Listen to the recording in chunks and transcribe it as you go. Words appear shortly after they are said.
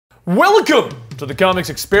Welcome to the Comics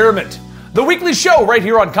Experiment, the weekly show right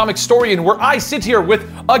here on Comicstorian, where I sit here with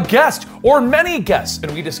a guest or many guests and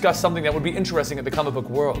we discuss something that would be interesting in the comic book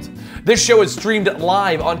world. This show is streamed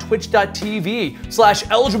live on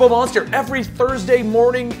twitch.tv/EligibleMonster every Thursday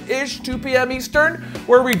morning-ish, 2 p.m. Eastern,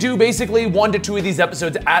 where we do basically 1 to 2 of these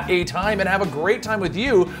episodes at a time and have a great time with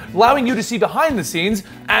you, allowing you to see behind the scenes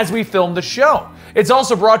as we film the show. It's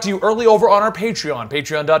also brought to you early over on our Patreon,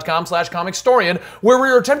 patreon.com/comicstorian, where we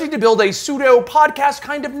are attempting to build a pseudo podcast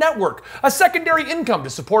kind of network, a secondary income to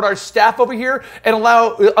support our staff over here and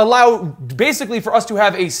allow basically for us to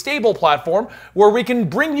have a stable platform where we can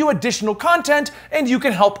bring you additional content and you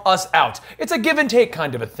can help us out. It's a give and take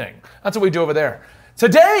kind of a thing. That's what we do over there.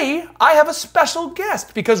 Today, I have a special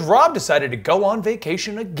guest because Rob decided to go on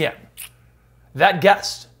vacation again. That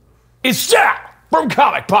guest is Sal from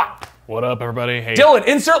Comic Pop. What up, everybody? Hey. Dylan,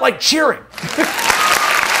 insert like cheering.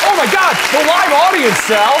 Oh my God, the live audience,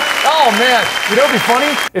 Sal. Oh man, you know what'd be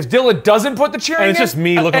funny? If Dylan doesn't put the cheering And it's in, just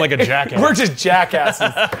me looking like a jackass. We're just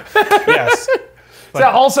jackasses. Yes.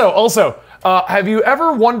 Sal, also, have you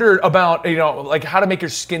ever wondered about, like how to make your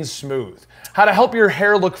skin smooth, how to help your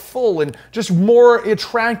hair look full and just more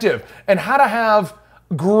attractive, and how to have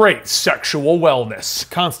great sexual wellness?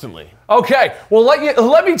 Constantly. Okay, well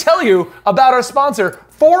let me tell you about our sponsor,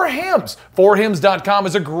 4Hims. 4Hims.com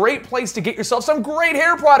is a great place to get yourself some great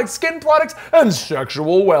hair products, skin products, and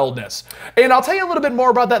sexual wellness. And I'll tell you a little bit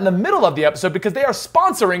more about that in the middle of the episode because they are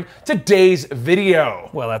sponsoring today's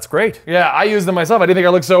video. Well, that's great. Yeah, I use them myself. I didn't think I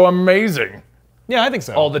looked so amazing. Yeah, I think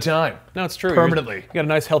so. All the time. No, it's true. Permanently. You got a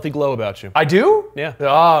nice healthy glow about you. I do? Yeah.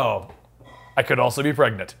 Oh, I could also be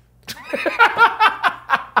pregnant.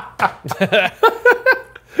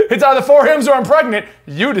 It's either 4Hims or I'm pregnant.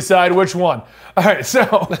 You decide which one. All right, so.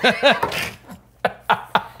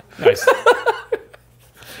 Nice.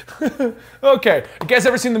 Okay, you guys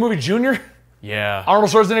ever seen the movie Junior? Yeah.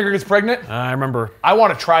 Arnold Schwarzenegger gets pregnant? I remember. I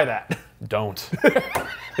want to try that. Don't.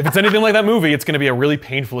 If it's anything like that movie, it's going to be a really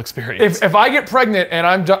painful experience. If I get pregnant and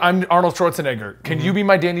I'm Arnold Schwarzenegger, can you be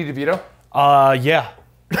my Danny DeVito? Yeah.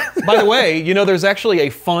 By the way, there's actually a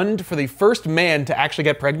fund for the first man to actually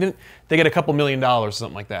get pregnant. They get a couple $1 million or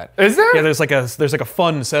something like that. Is there? Yeah, there's like a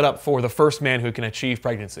fund set up for the first man who can achieve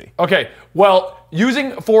pregnancy. Okay, well,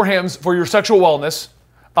 using 4Hims for your sexual wellness,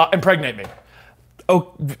 impregnate me.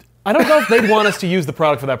 Oh, I don't know if they'd want us to use the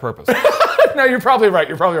product for that purpose. No, you're probably right.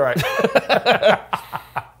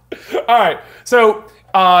 All right, so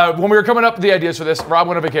when we were coming up with the ideas for this, Rob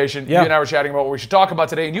went on vacation. Yeah. You and I were chatting about what we should talk about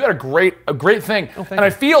today, and you had a great thing. Oh, thank and you. I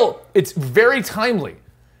feel it's very timely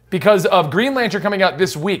because of Green Lantern coming out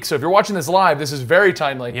this week. So if you're watching this live, this is very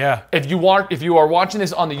timely. Yeah. If you are watching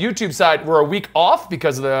this on the YouTube side, we're a week off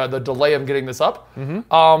because of the delay of getting this up. Mm-hmm.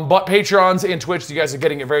 But Patreons and Twitch, you guys are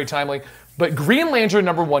getting it very timely. But Green Lantern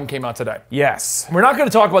 #1 came out today. Yes. We're not going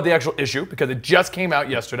to talk about the actual issue because it just came out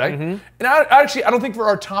yesterday. Mm-hmm. And I don't think for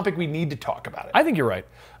our topic we need to talk about it. I think you're right.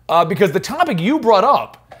 Because the topic you brought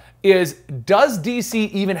up is, does DC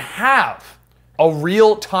even have a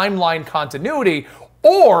real timeline continuity,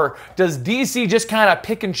 or does DC just kind of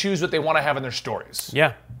pick and choose what they want to have in their stories?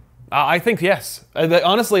 Yeah. I think yes.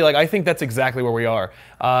 Honestly, I think that's exactly where we are.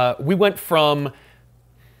 We went from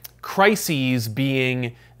crises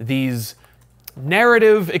being these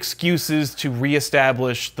narrative excuses to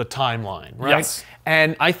reestablish the timeline, right? Yes.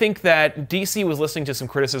 And I think that DC was listening to some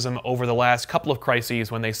criticism over the last couple of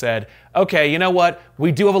crises when they said, okay, you know what?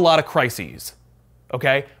 We do have a lot of crises,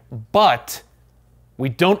 okay? But we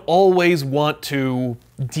don't always want to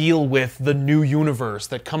deal with the new universe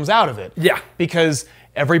that comes out of it. Yeah. Because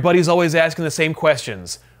everybody's always asking the same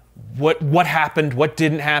questions. What happened? What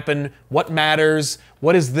didn't happen? What matters?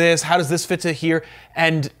 What is this? How does this fit to here?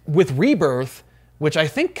 And with Rebirth, which I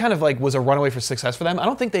think kind of was a runaway for success for them, I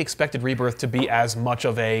don't think they expected Rebirth to be as much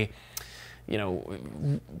of a,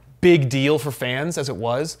 big deal for fans as it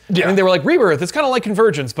was. Yeah. I mean, they were like, Rebirth, it's kind of like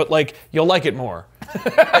Convergence, but you'll like it more.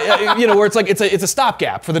 Where it's it's a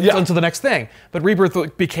stopgap for until the next thing. But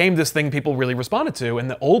Rebirth became this thing people really responded to, and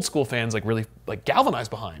the old school fans really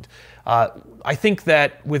galvanized behind. I think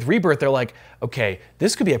that with Rebirth, they're like, okay,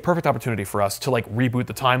 this could be a perfect opportunity for us to reboot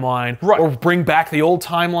the timeline, right, or bring back the old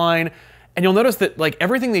timeline. And you'll notice that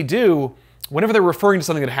everything they do, whenever they're referring to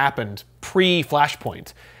something that happened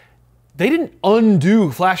pre-Flashpoint, they didn't undo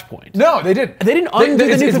Flashpoint. No, they didn't. They didn't undo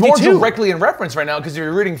the New It's more 52. directly in reference right now because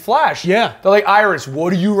you're reading Flash. Yeah. They're like, Iris,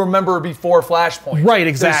 what do you remember before Flashpoint? Right,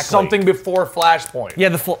 exactly. There's something before Flashpoint. Yeah,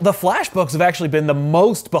 the Flash books have actually been the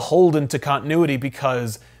most beholden to continuity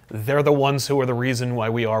because they're the ones who are the reason why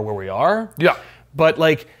we are where we are. Yeah. But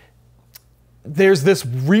there's this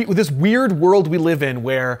weird world we live in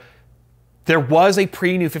where there was a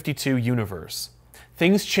pre-New 52 universe.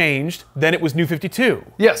 Things changed, then it was New 52.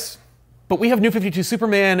 Yes. But we have New 52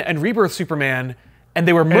 Superman and Rebirth Superman, and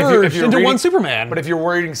they were And if merged you're into reading- one Superman. But if you're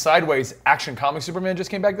reading sideways, Action Comics Superman just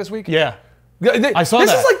came back this week. yeah. I saw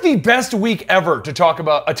this that. is like the best week ever to talk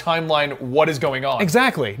about a timeline. What is going on?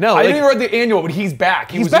 Exactly. No, I like, didn't even read the annual, but he's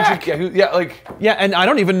back. He's back. Like, yeah, and I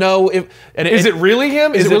don't even know if is it really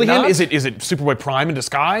him? Is it really him? not? Is it Superboy Prime in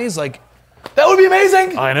disguise? Like, That would be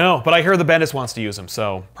amazing. I know, but I hear the Bendis wants to use him,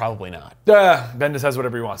 so probably not. Bendis has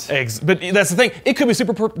whatever he wants. But that's the thing. It could be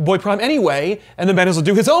Superboy Prime anyway, and then Bendis will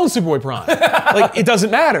do his own Superboy Prime. Like, it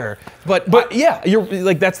doesn't matter. But yeah, you're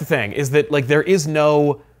like, that's the thing, is that like there is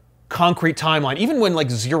no concrete timeline. Even when like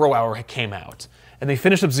Zero Hour came out and they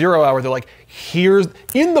finished up 0 Hour, they're like, here's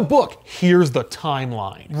in the book, here's the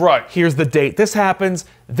timeline. Right. Here's the date. This happens,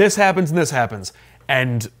 and this happens.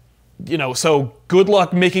 And you know, so good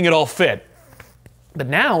luck making it all fit. But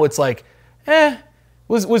now it's like,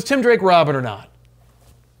 was Tim Drake Robin or not?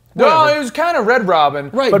 Well, Whatever. it was kind of Red Robin.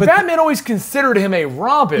 Right, But but- Batman always considered him a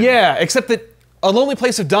Robin. Yeah, except that A Lonely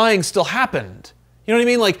Place of Dying still happened. You know what I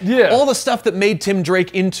mean? Like, Yeah. all the stuff that made Tim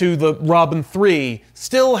Drake into the Robin 3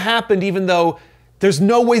 still happened, even though there's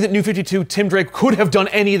no way that New 52 Tim Drake could have done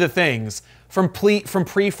any of the things from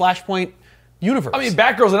pre-Flashpoint universe. I mean,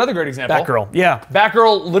 Batgirl's another great example. Batgirl, yeah.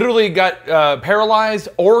 Batgirl literally got paralyzed.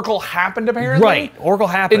 Oracle happened, apparently. Right, Oracle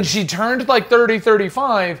happened. And she turned like 30,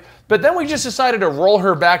 35, but then we just decided to roll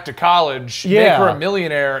her back to college, Yeah. make her a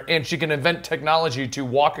millionaire, and she can invent technology to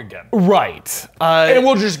walk again. Right. And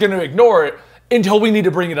we're just going to ignore it until we need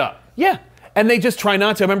to bring it up. Yeah. And they just try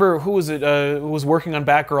not to. I remember who was it? Who was working on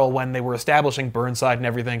Batgirl when they were establishing Burnside and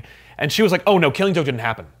everything, and she was like, "Oh no, Killing Joke didn't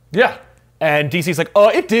happen." Yeah. And DC's like, "Oh,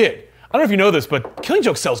 it did." I don't know if you know this, but Killing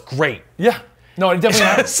Joke sells great. Yeah. No, it definitely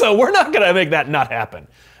happened. So we're not gonna make that not happen.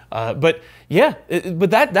 But yeah,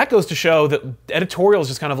 but that goes to show that editorial is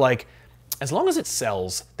just kind of like, as long as it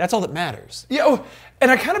sells, that's all that matters. Yeah, oh,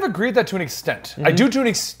 and I kind of agree with that to an extent. I do to an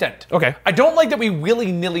extent. Okay. I don't like that we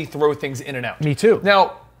willy-nilly throw things in and out. Me too.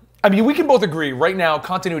 Now, I mean, we can both agree right now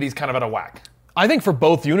continuity is kind of out of whack. I think for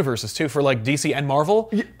both universes too, for like DC and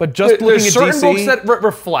Marvel. But just looking There's at certain DC, books that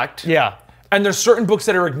reflect. yeah, And there's certain books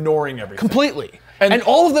that are ignoring everything. completely. And- And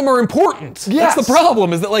all of them are important. Yes. That's the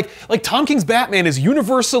problem, is that like Tom King's Batman is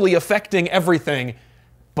universally affecting everything,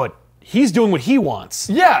 but he's doing what he wants.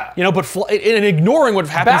 Yeah. You know, but and ignoring what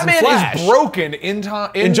happens in Batman Flash. is broken in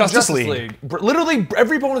Justice League. Literally,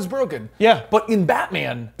 every opponent is broken. Yeah. But in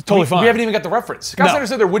Batman, Totally we fine. haven't even got the reference. Scott No. Snyder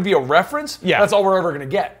said there would be a reference. Yeah. That's all we're ever going to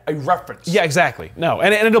get, a reference. Yeah, exactly. No,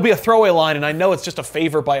 and it'll be a throwaway line, and I know it's just a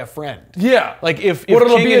favor by a friend. Yeah. Like if what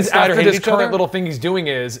it'll King be and is Snyder after hated this each current other- little thing he's doing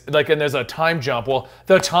is, like, and there's a time jump. Well,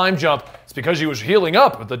 the time jump is because he was healing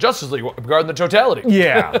up with the Justice League regarding the totality.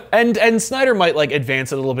 Yeah, and Snyder might like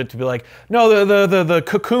advance it a little bit to be like, no, the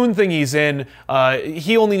cocoon thing he's in,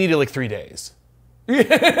 he only needed like 3 days.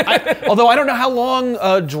 Although I don't know how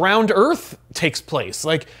long Drowned Earth takes place.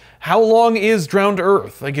 Like, how long is Drowned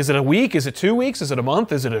Earth? Like, is it a week? Is it 2 weeks? Is it a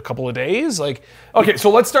month? Is it a couple of days? Like, Okay, so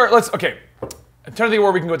let's start. Okay. I'm trying to think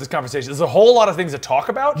where we can go with this conversation. There's a whole lot of things to talk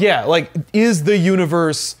about. yeah, like, is the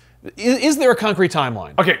universe? Is there a concrete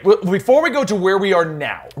timeline? Okay, well, before we go to where we are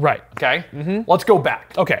now. Right. Okay. Let's go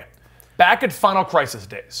back. Okay. Back at Final Crisis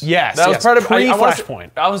days. Yes, That was yes, part of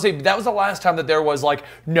pre-Flashpoint. I would say that was the last time that there was like,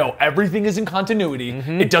 no, everything is in continuity.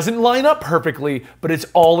 It doesn't line up perfectly, but it's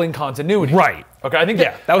all in continuity. Right. Okay. I think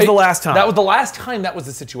Yeah, that was the last time. That was the last time that was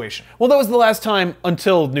the situation. Well, that was the last time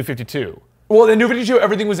until New 52. Well, in New 52,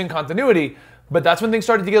 everything was in continuity, but that's when things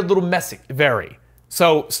started to get a little messy. Very.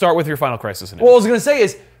 So start with your Final Crisis. What I was going to say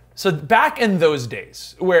is, so back in those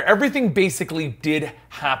days, where everything basically did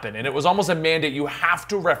happen, and it was almost a mandate, you have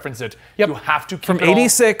to reference it. Yep. You have to keep From it all-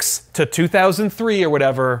 86 to 2003 or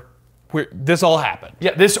whatever, this all happened.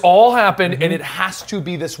 Yeah, this all happened, and it has to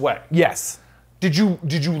be this way. Yes. Did you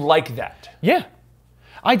like that? Yeah,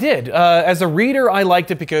 I did. As a reader, I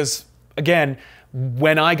liked it because, again,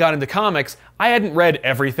 when I got into comics, I hadn't read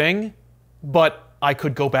everything, but I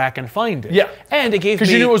could go back and find it. Yeah. And it gave me...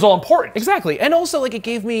 Because you knew it was all important. Exactly. And also, like, it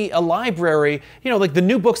gave me a library. You know, like, the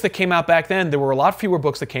new books that came out back then, there were a lot fewer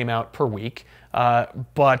books that came out per week.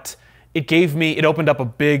 But it opened up a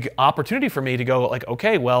big opportunity for me to go, like,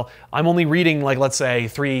 okay, well, I'm only reading, like, let's say,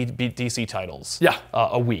 3 DC titles Yeah.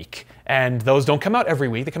 a week. And those don't come out every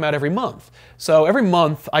week, they come out every month. So every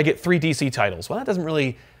month, I get 3 DC titles. Well, that doesn't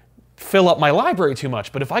really fill up my library too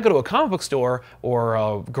much. But if I go to a comic book store or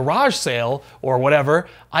a garage sale or whatever,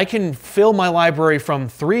 I can fill my library from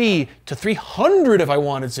 3 to 300 if I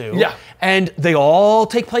wanted to. Yeah. And they all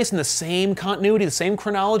take place in the same continuity, the same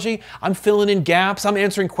chronology. I'm filling in gaps. I'm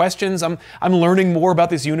answering questions. I'm learning more about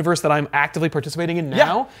this universe that I'm actively participating in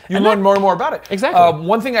now. You learn more and more about it. Exactly.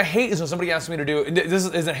 One thing I hate is when somebody asks me to do, this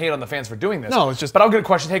isn't hate on the fans for doing this. No, it's just. But I'll get a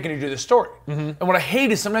question, hey, can you do this story? And what I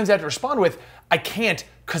hate is sometimes I have to respond with, I can't,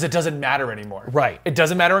 because it doesn't matter anymore. Right. It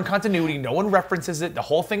doesn't matter in continuity. No one references it. The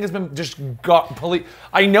whole thing has been just got.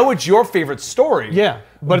 I know it's your favorite story. Yeah,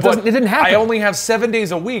 but it didn't happen. I only have 7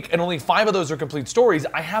 days a week, and only 5 of those are complete stories.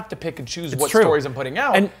 I have to pick and choose what true. stories I'm putting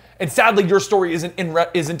out. And sadly, your story isn't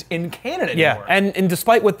in canon anymore. Yeah, and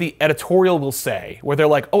despite what the editorial will say, where they're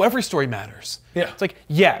like, oh, every story matters. Yeah. It's like,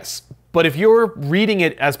 yes, but if you're reading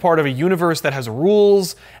it as part of a universe that has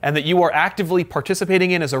rules and that you are actively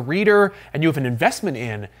participating in as a reader and you have an investment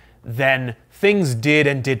in, then things did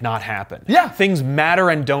and did not happen. Yeah. Things matter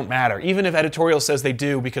and don't matter. Even if editorial says they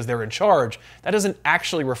do because they're in charge, that doesn't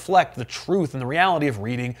actually reflect the truth and the reality of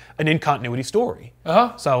reading an in-continuity story.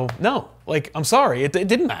 So, no, like, I'm sorry, it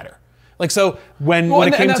didn't matter. Like, so when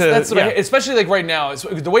it came to... That's what I hate, especially like right now, it's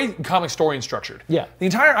the way comic story is structured. Yeah. The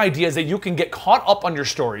entire idea is that you can get caught up on your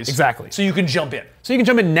stories. Exactly. So you can jump in. So you can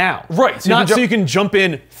jump in now. Right. So you can jump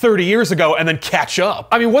in 30 years ago and then catch up.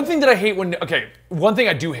 I mean, one thing that I hate one thing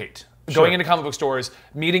I do hate, going into comic book stores,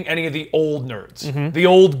 meeting any of the old nerds, the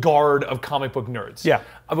old guard of comic book nerds. Yeah.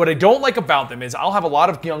 What I don't like about them is I'll have a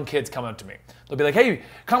lot of young kids come up to me. They'll be like, hey,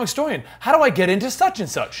 comic historian, how do I get into such and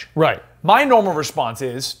such? Right. My normal response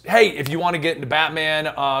is, hey, if you want to get into Batman,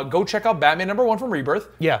 go check out Batman #1 from Rebirth.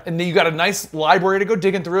 Yeah. And then you got a nice library to go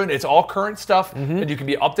digging through, and it's all current stuff, and you can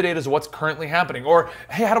be up to date as to what's currently happening. Or,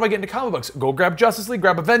 hey, how do I get into comic books? Go grab Justice League,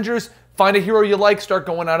 grab Avengers, find a hero you like, start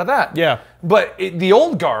going out of that. Yeah. But the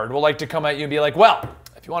old guard will like to come at you and be like, well,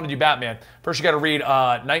 if you want to do Batman, first you got to read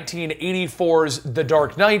 1984's The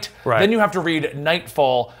Dark Knight. Right. Then you have to read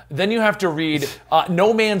Nightfall. Then you have to read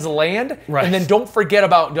No Man's Land. Right. And then don't forget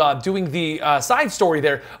about doing the side story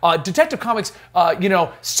there. Detective Comics,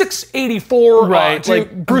 684. Right,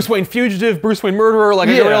 like Bruce Wayne Fugitive, Bruce Wayne Murderer, like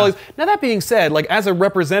I Yeah. realize. Now that being said, like as a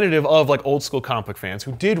representative of like old school comic book fans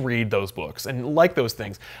who did read those books and like those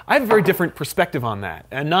things, I have a very different perspective on that,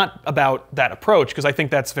 and not about that approach because I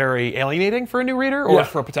think that's very alienating for a new reader or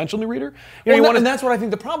for a potential new reader. And that's what I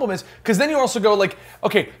think the problem is, because then you also go like,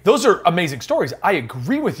 okay, those are amazing stories. I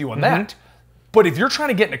agree with you on that. But if you're trying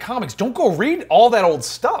to get into comics, don't go read all that old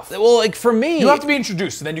stuff. Well, like for me, You have to be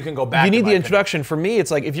introduced, and then you can go back. you need in my the opinion. introduction. For me, it's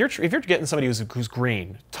like if you're getting somebody who's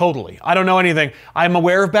green, totally. I don't know anything. I'm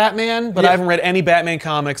aware of Batman, but I haven't read any Batman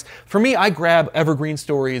comics. For me, I grab evergreen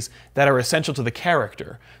stories that are essential to the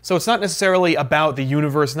character. So it's not necessarily about the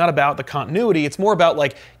universe, it's not about the continuity. It's more about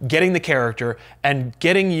like getting the character and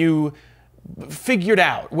getting you figured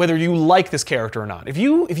out whether you like this character or not. If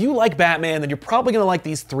you like Batman, then you're probably going to like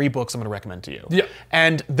these 3 books I'm going to recommend to you. Yeah.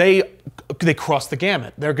 And they cross the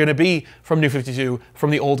gamut. They're going to be from New 52, from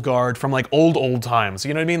the old guard, from like old times.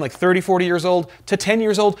 You know what I mean? Like 30, 40 years old to 10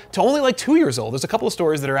 years old to only like 2 years old. There's a couple of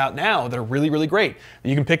stories that are out now that are really, really great that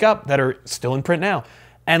you can pick up that are still in print now.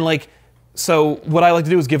 And like, so what I like to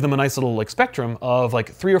do is give them a nice little like spectrum of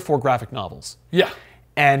like 3 or 4 graphic novels. Yeah.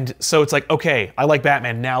 And so it's like, okay, I like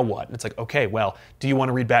Batman, now what? And it's like, okay, well, do you want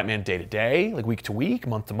to read Batman day to day, like week to week,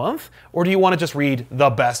 month to month? Or do you want to just read the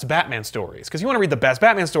best Batman stories? Because you want to read the best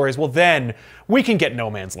Batman stories, well then we can get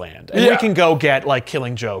No Man's Land. And we can go get like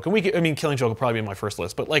Killing Joke. And Killing Joke will probably be on my first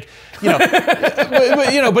list, but like,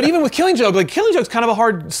 but even with Killing Joke, like Killing Joke's kind of a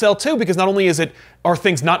hard sell too, because not only are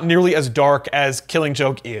things not nearly as dark as Killing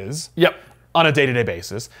Joke is on a day-to-day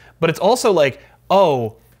basis, but it's also like,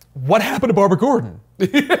 oh, what happened to Barbara Gordon?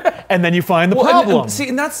 And then you find the problem.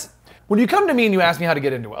 And that's when you come to me and you ask me how to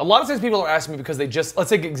get into it. A lot of times people are asking me because they just, let's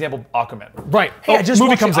take an example, Aquaman. Right. Hey, I just movie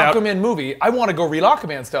watched comes the out. Aquaman movie. I want to go read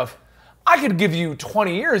Aquaman stuff. I could give you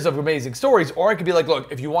 20 years of amazing stories, or I could be like,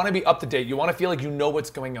 look, if you want to be up to date, you want to feel like you know what's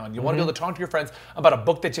going on, you want to be able to talk to your friends about a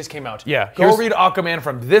book that just came out. Yeah. Go read Aquaman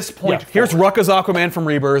from this point Here's forward. Rucka's Aquaman from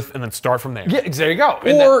Rebirth, and then start from there. Yeah, there you go.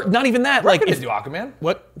 Or not even that. Rucka Like, didn't do Aquaman.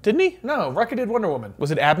 what? Didn't he? No, Rucka did Wonder Woman. Was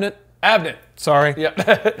it Abnett? Abnett. Sorry. Yeah.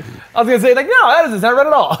 I was going to say, like, no, that doesn't sound right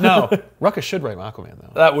at all. No. Rucka should write Aquaman, though.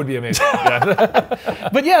 That would be amazing. Yeah.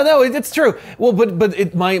 But yeah, no, it's true. Well,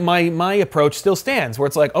 but my approach still stands, where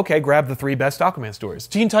it's like, okay, grab the 3 best Aquaman stories.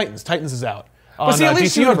 Teen Titans. Titans is out. But see, at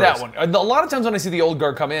least DC you have Universe. that one. A lot of times when I see the old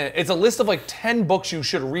guard come in, it's a list of like 10 books you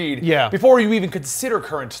should read before you even consider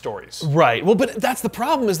current stories. Right. Well, but that's the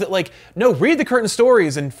problem is that like, no, read the current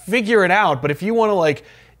stories and figure it out. But if you want to like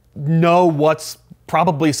know what's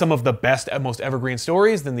probably some of the best and most evergreen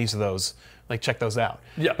stories, then these are those. Like, check those out.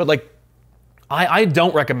 Yeah. But like, I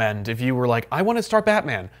don't recommend if you were like, I want to start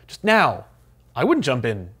Batman just now. I wouldn't jump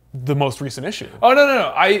in the most recent issue. Oh,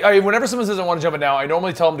 no. I whenever someone says I want to jump in now, I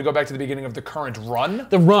normally tell them to go back to the beginning of the current run.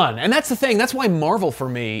 The run, and that's the thing. That's why Marvel for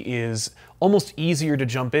me is almost easier to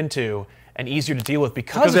jump into and easier to deal with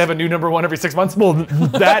Because they have a new number 1 every 6 months? Well,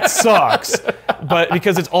 that sucks. But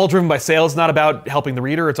because it's all driven by sales, not about helping the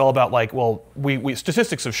reader. It's all about like, well, we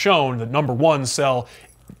statistics have shown that number 1s sell,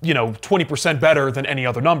 20% better than any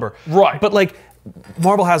other number. Right. But like,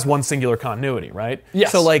 Marvel has one singular continuity, right?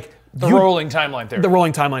 Yes. So like the rolling timeline theory. The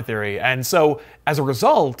rolling timeline theory, and so as a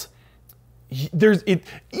result,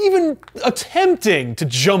 even attempting to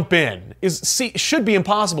jump in should be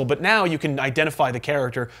impossible, but now you can identify the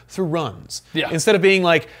character through runs. Yeah. Instead of being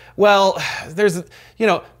like, well,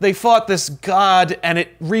 they fought this god and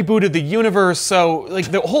it rebooted the universe, so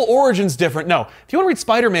like the whole origin's different. No, if you want to read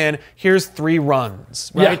Spider-Man, here's 3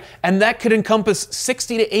 runs, right? Yeah. And that could encompass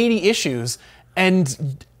 60 to 80 issues,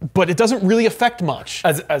 but it doesn't really affect much.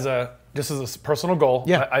 Just as a personal goal,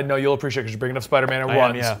 Yeah. I know you'll appreciate because you're bringing up Spider-Man and I am,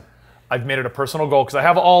 runs. yeah. I've made it a personal goal because I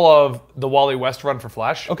have all of the Wally West run for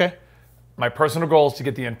Flash. Okay. My personal goal is to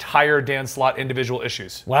get the entire Dan Slott individual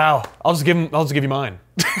issues. Wow. I'll just give you mine.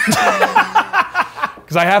 Because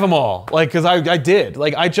I have them all. Like, because I did.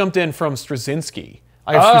 Like, I jumped in from Straczynski.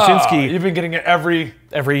 I have Straczynski You've been getting it every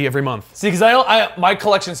month. See, because my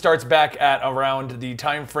collection starts back at around the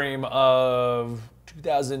time frame of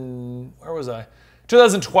 2000. Where was I?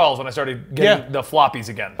 2012 when I started getting the floppies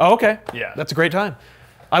again. Oh, okay. Yeah. That's a great time.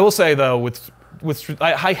 I will say though,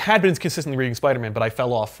 I had been consistently reading Spider-Man, but I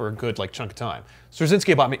fell off for a good chunk of time.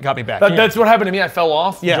 Straczynski got me back. That's what happened to me. I fell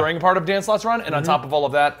off Yeah. during part of Dan Slott's run, and on top of all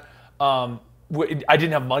of that, I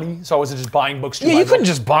didn't have money, so I wasn't just buying books. Yeah, you couldn't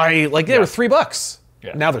just buy they were $3.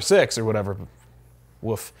 Yeah. Now they're $6 or whatever.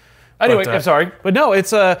 Woof. Anyway, But, I'm sorry. But no,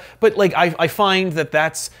 it's but like I find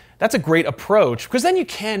that's a great approach because then you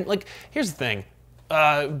can here's the thing,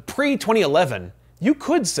 pre-2011 you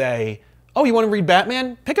could say, oh, you want to read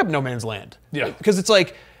Batman? Pick up No Man's Land. Yeah. Because it's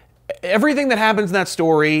like everything that happens in that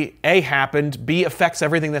story, A, happened, B, affects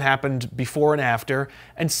everything that happened before and after,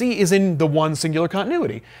 and C, is in the one singular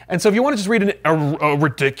continuity. And so if you want to just read a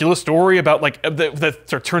ridiculous story about that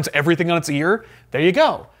sort of turns everything on its ear, there you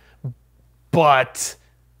go. But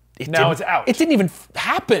Now it's out. It didn't even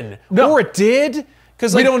happen. No. Or it did.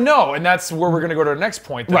 Because We don't know, and that's where we're going to go to the next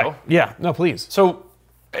point, though. Right. Yeah. No, please. So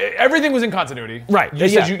everything was in continuity. Right.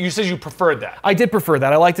 You said you preferred that. I did prefer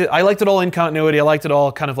that. I liked it. I liked it all in continuity. I liked it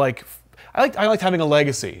all kind of like. I liked having a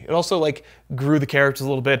legacy. It also grew the characters a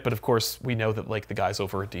little bit, but of course we know that the guys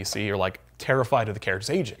over at DC are terrified of the characters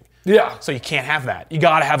aging. Yeah. So you can't have that. You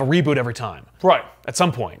got to have a reboot every time. Right. At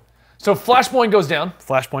some point. So Flashpoint goes down.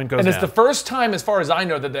 Flashpoint goes And down. it's the first time, as far as I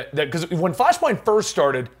know, that because when Flashpoint first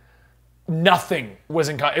started, nothing was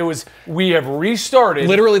in. We have restarted.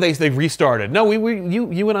 Literally, they restarted. No,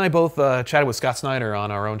 you and I both chatted with Scott Snyder on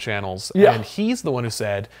our own channels, Yeah. and he's the one who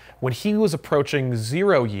said when he was approaching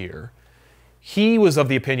 0 year, he was of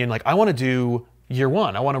the opinion I want to do year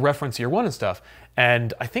one. I want to reference year one and stuff.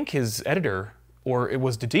 And I think his editor, or it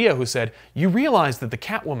was Didio, who said, you realize that the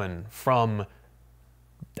Catwoman from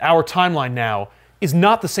our timeline now is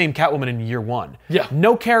not the same Catwoman in year one. Yeah.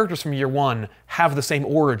 No characters from year one have the same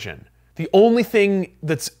origin. The only thing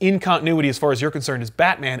that's in continuity as far as you're concerned is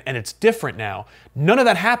Batman, and it's different now. None of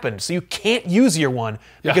that happened, so you can't use year one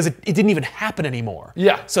because it didn't even happen anymore.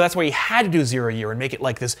 Yeah. So that's why you had to do 0 year and make it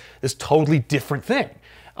this totally different thing.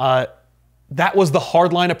 That was the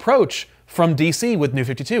hardline approach from DC with New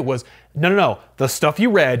 52 was, no, the stuff you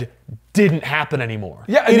read didn't happen anymore.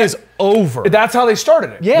 Yeah, it is over. That's how they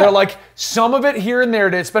started it. Yeah. They're some of it here and there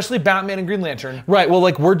did, especially Batman and Green Lantern. Right, well,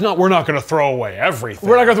 we're not going to throw away everything.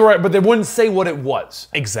 We're not going to throw it, but they wouldn't say what it was.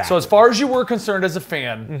 Exactly. So as far as you were concerned as a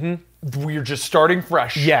fan, we're just starting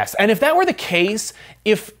fresh. Yes, and if that were the case,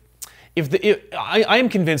 I am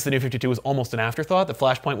convinced the New 52 was almost an afterthought. That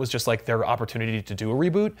Flashpoint was just their opportunity to do a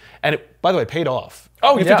reboot, and it, by the way, paid off.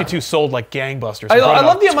 Oh, New yeah. 52 sold like gangbusters. I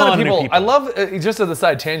love the amount of ton people. I love just as a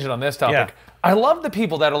side tangent on this topic. Yeah. I love the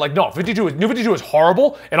people that are no, New 52 is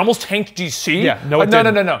horrible. It almost tanked DC. Yeah, no, it no.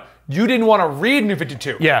 didn't. You didn't want to read New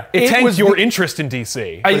 52. Yeah, it tanked your interest in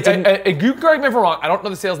DC. You correct me if I'm wrong. I don't know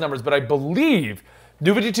the sales numbers, but I believe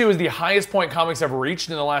New 52 is the highest point comics ever reached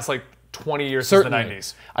in the last 20 years Certainly.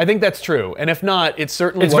 since the 90s. I think that's true, and if not, it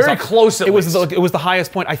certainly It's was. very close, at it was least. it was the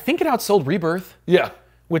highest point. I think it outsold Rebirth. Yeah.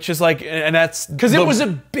 which is like, and that's because it was a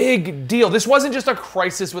big deal. This wasn't just a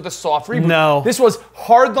crisis with a soft reboot. No. This was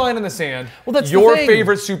hard line in the sand. Well, that's your the thing.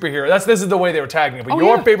 favorite superhero. This is the way they were tagging it. But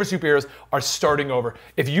your favorite superheroes are starting over.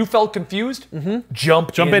 If you felt confused,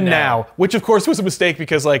 jump in now. Which of course was a mistake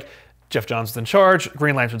because like Jeff Johns was in charge.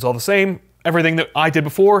 Green Lantern's all the same. Everything that I did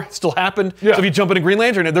before still happened. Yeah. So if you jump into Green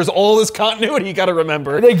Lantern, there's all this continuity you got to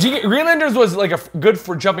remember. Like, Green Lanterns was like good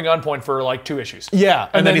for jumping on point for like 2 issues. Yeah,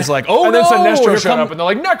 and then he's like, "Oh and no!" then Sinestro showed up, and they're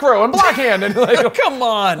like, "Necro and Blackhand," and like, come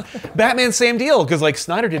on, Batman, same deal. Because like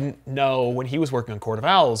Snyder didn't know when he was working on Court of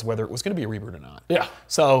Owls whether it was going to be a reboot or not. Yeah.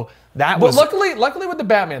 So that but was. luckily with the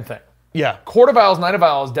Batman thing, yeah. Court of Owls, Night of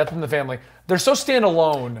Owls, Death in the Family, they're so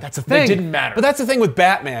standalone. That's the thing. It didn't matter. But that's the thing with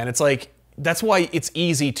Batman. It's like that's why it's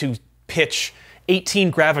easy to pitch 18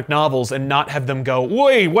 graphic novels and not have them go,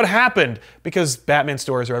 wait, what happened? Because Batman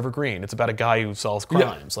stories are evergreen. It's about a guy who solves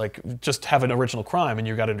crimes. Like, just have an original crime and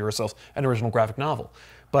you got to do yourself an original graphic novel.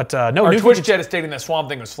 But no, Our New Twitch 52 chat is stating that Swamp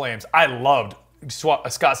Thing was flames. I loved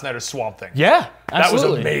Scott Snyder's Swamp Thing. Yeah, That was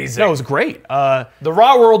absolutely. amazing. That was great. The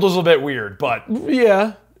Raw world was a bit weird, but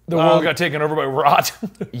Yeah. the world got taken over by rot.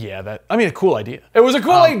 Yeah, a cool idea. It was a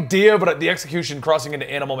cool idea, but the execution crossing into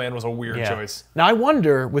Animal Man was a weird Yeah. choice. Now, I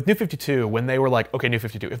wonder, with New 52, when they were like, okay, New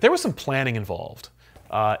 52, if there was some planning involved,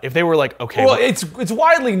 if they were like, okay... Well, it's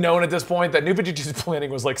widely known at this point that New 52's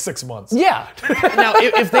planning was like 6 months. Yeah. Now,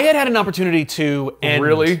 if they had an opportunity to end,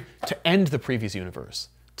 Really? to end the previous universe,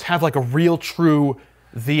 to have like a real, true,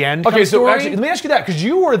 the end Okay, kind of so story, actually, let me ask you that, because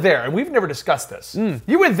you were there, and we've never discussed this.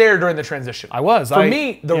 You were there during the transition. I was. For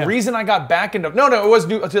me, the yeah. reason I got back into... No, it was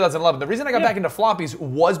 2011. The reason I got back into floppies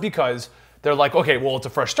was because they're like, okay, well, it's a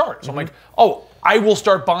fresh start. So I'm like, oh, I will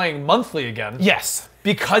start buying monthly again. Yes.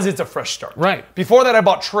 Because it's a fresh start. Right. Before that, I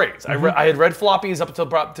bought trades. I had read floppies up until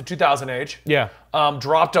to 2000 age. Yeah.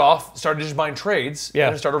 Dropped off, started just buying trades, Yeah.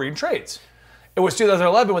 and started reading trades. It was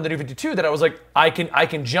 2011 when the New 52 that I was like, I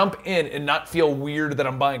can jump in and not feel weird that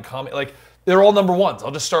I'm buying comic. Like, they're all number ones. I'll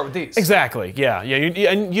just start with these. Exactly. Yeah.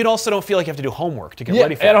 And you also don't feel like you have to do homework to get Yeah,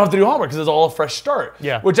 ready for and I it. don't have to do homework because it's all a fresh start.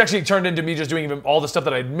 Yeah. Which actually turned into me just doing even all the stuff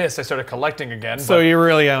that I'd missed. I started collecting again. So you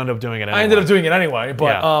really end up doing it anyway. I ended up doing it anyway.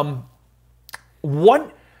 But Yeah.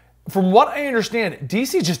 from what I understand,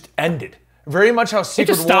 DC just ended. Very much how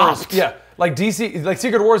Secret just Wars. stopped. Yeah. Like DC, like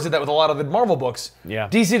Secret Wars did that with a lot of the Marvel books. Yeah.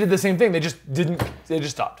 DC did the same thing. They just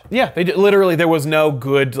stopped. Yeah, they did, literally there was no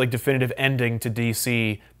good like definitive ending to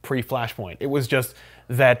DC pre-Flashpoint. It was just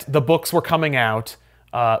that the books were coming out.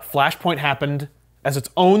 Flashpoint happened as its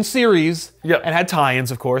own series and had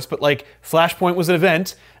tie-ins, of course, but like Flashpoint was an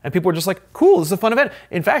event and people were just like, cool, this is a fun event.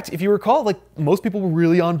 In fact, if you recall, like most people were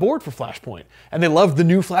really on board for Flashpoint and they loved the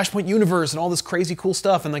new Flashpoint universe and all this crazy cool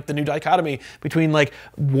stuff and like the new dichotomy between like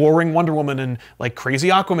warring Wonder Woman and like crazy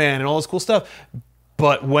Aquaman and all this cool stuff.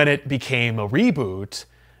 But when it became a reboot,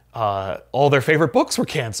 all their favorite books were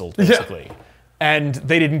canceled, basically. Yeah. And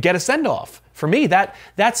they didn't get a send-off. For me, that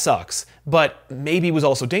sucks, but maybe it was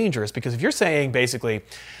also dangerous because if you're saying basically,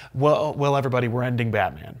 well, everybody, we're ending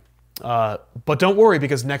Batman, but don't worry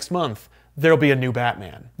because next month there'll be a new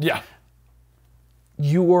Batman. Yeah.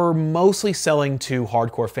 You're mostly selling to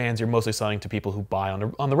hardcore fans. You're mostly selling to people who buy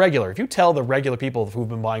on the regular. If you tell the regular people who've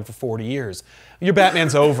been buying for 40 years, your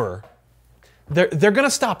Batman's over, they're going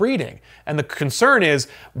to stop reading. And the concern is,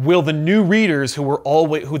 will the new readers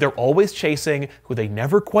who they're always chasing, who they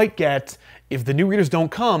never quite get, if the new readers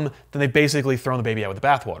don't come, then they've basically thrown the baby out with the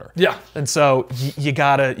bathwater. Yeah. And so you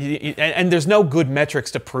gotta, and there's no good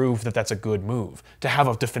metrics to prove that that's a good move, to have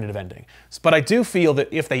a definitive ending. But I do feel that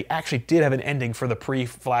if they actually did have an ending for the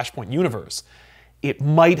pre-Flashpoint universe, it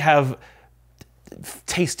might have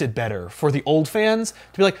tasted better for the old fans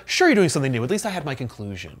to be like, sure, you're doing something new. At least I had my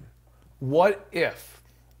conclusion. What if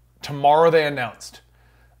tomorrow they announced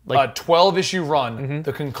like a 12-issue run,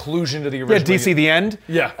 the conclusion to the original? Yeah, DC The End?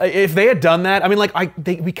 Yeah. If they had done that, I mean, like,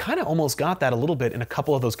 we kind of almost got that a little bit in a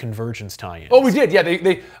couple of those Convergence tie-ins. Oh, we did. Yeah,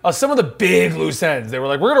 they some of the big loose ends, they were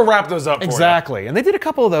like, we're going to wrap those up for you. Exactly. And they did a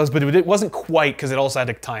couple of those, but it wasn't quite because it also had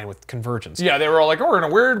to tie in with Convergence. Yeah, they were all like, oh, we're in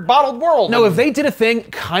a weird bottled world. No, if they did a thing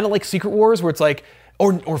kind of like Secret Wars where it's like,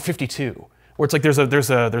 or 52, where it's like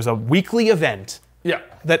there's a weekly event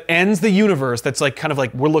that ends the universe. That's like kind of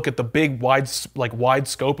like we'll look at the big wide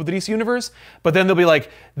scope of the DC universe, but then they'll be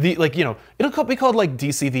like it'll be called like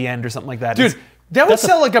DC The End or something like that. Dude, that would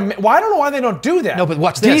sell like a. Well, I don't know why they don't do that. No, but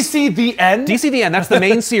watch this. DC The End. DC The End. That's the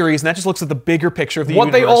main series, and that just looks at the bigger picture of the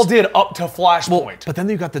universe. What they all did up to Flashpoint. Well, but then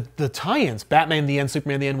you've got the tie-ins: Batman The End,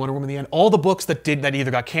 Superman The End, Wonder Woman The End. All the books that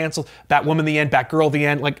either got canceled, Batwoman The End, Batgirl The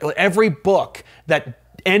End. Like every book that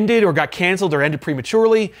ended or got canceled or ended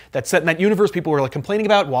prematurely, that set in that universe people were like complaining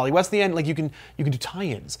about. Wally West, the end, like you can do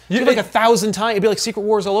tie-ins. You have like 1,000 tie. It'd be like Secret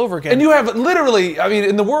Wars all over again. And you have literally, I mean,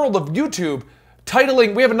 in the world of YouTube,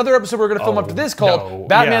 titling. We have another episode we're going to film up to this called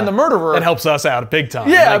Batman the Murderer. That helps us out big time.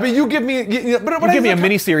 Yeah, like, I mean, you give me, but give me a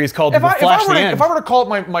mini series called Flash the End. If I were to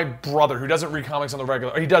call up my brother who doesn't read comics on the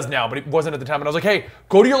regular, or he does now, but he wasn't at the time, and I was like, hey,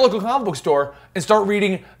 go to your local comic book store and start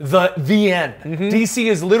reading the end. DC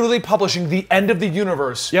is literally publishing the end of the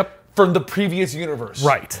universe. From the previous universe.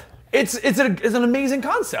 Right. It's an amazing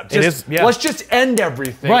concept. It is. Yeah. Let's just end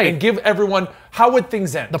everything and give everyone. How would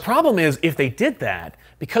things end? The problem is if they did that,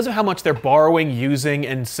 because of how much they're borrowing, using,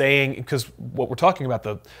 and saying, because what we're talking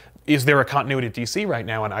about, is there a continuity at DC right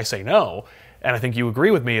now? And I say no. And I think you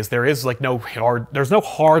agree with me, is there is like there's no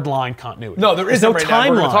hard line continuity. No, there isn't right now.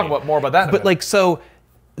 We're going to talk more about that in a minute. But like, so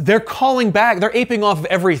they're calling back, they're aping off of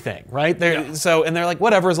everything, right? So, and they're like,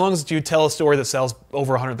 whatever, as long as you tell a story that sells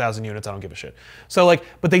over 100,000 units, I don't give a shit. So like,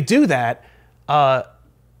 but they do that,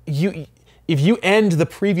 if you end the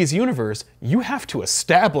previous universe, you have to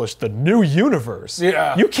establish the new universe.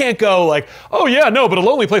 Yeah. You can't go like, oh yeah, no, but A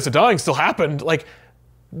Lonely Place of Dying still happened. Like,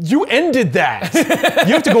 you ended that.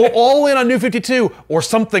 You have to go all in on New 52 or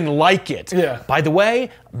something like it. Yeah. By the way,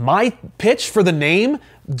 my pitch for the name,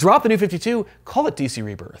 drop the New 52, call it DC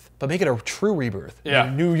Rebirth, but make it a true rebirth. Yeah.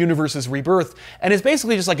 New universe's rebirth. And it's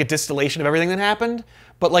basically just like a distillation of everything that happened,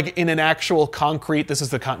 but like in an actual concrete, this is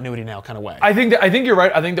the continuity now kind of way. I think you're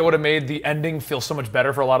right. I think that would have made the ending feel so much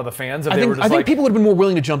better for a lot of the fans. If I think people would have been more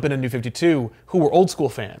willing to jump into New 52 who were old school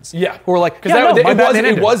fans. Yeah. Who were like,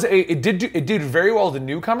 it did very well with the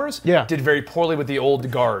newcomers. Yeah. Did very poorly with the old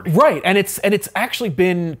guard. Right. And it's actually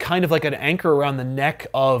been kind of like an anchor around the neck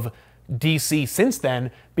of DC since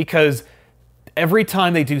then, because every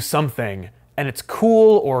time they do something and it's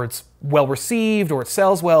cool or it's well received or it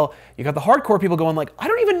sells well, you got the hardcore people going like, I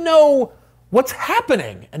don't even know what's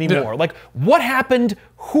happening anymore. Yeah. Like, what happened?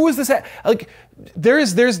 Who is this at? Like,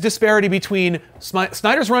 there's disparity between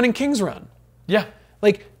Snyder's Run and King's Run. Yeah.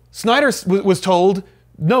 Like, Snyder was told,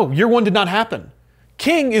 no, year one did not happen.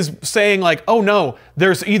 King is saying like, oh no,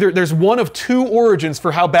 there's one of two origins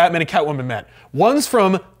for how Batman and Catwoman met. One's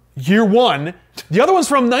from year one, the other one's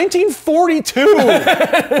from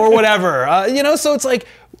 1942 or whatever. So it's like,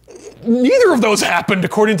 neither of those happened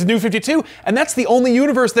according to New 52, and that's the only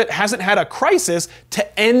universe that hasn't had a crisis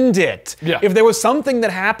to end it. Yeah. If there was something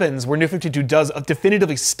that happens where New 52 does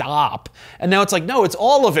definitively stop, and now it's like, no, it's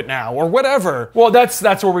all of it now, or whatever. Well, that's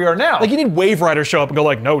where we are now. Like, you need Wave Rider show up and go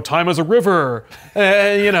like, no, time is a river,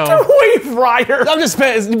 Wave Rider. I'm just,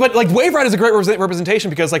 but like, Wave Rider is a great representation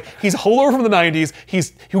because like, he's a holdover from the 90s.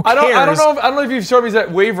 Who cares? I don't know if you've showed me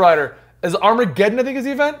that Wave Rider. Is Armageddon, I think, is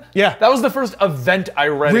the event? Yeah. That was the first event I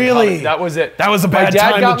read. Really? In comics. That was it. That was a bad My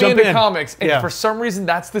dad time got to me jump into in. comics, and Yeah. for some reason,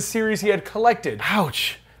 that's the series he had collected.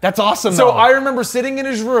 Ouch. That's awesome, So though. I remember sitting in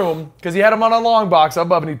his room, because he had him on a long box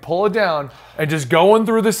above, and he'd pull it down, and just going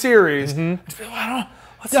through the series.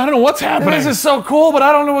 I don't know what's happening. This is so cool, but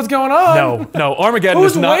I don't know what's going on. No, Armageddon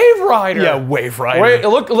Who's is not... Wave Rider? Yeah, Wave Rider. Wait,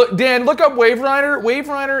 look, Dan, look up Wave Rider. Wave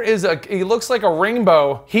Rider he looks like a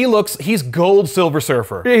rainbow. He's Gold Silver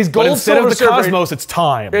Surfer. Yeah, he's Gold but instead Silver of the Surfer. cosmos, it's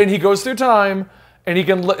time. And he goes through time, and he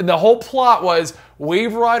can. And the whole plot was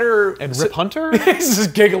Wave Rider And Rip Hunter? He's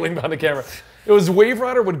just giggling behind the camera. It was Wave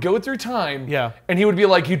Rider would go through time, Yeah. and he would be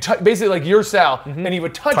like basically like you're Sal, and he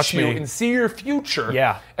would touch you me. and see your future.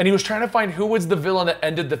 Yeah. And he was trying to find who was the villain that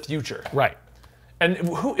ended the future. Right. And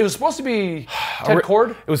who it was supposed to be Ted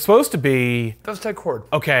Cord? It was supposed to be... That was Ted Cord.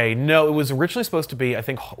 Okay, no, it was originally supposed to be, I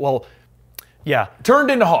think, yeah.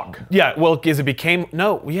 Turned into Hawk. Yeah, well, because it became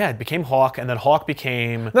Hawk, and then Hawk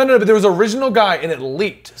became... No, but there was an original guy, and it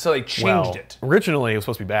leaked, so they changed it. Originally, it was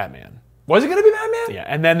supposed to be Batman. Was it going to be Batman? Yeah,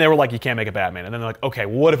 and then they were like, you can't make it Batman. And then they're like, okay,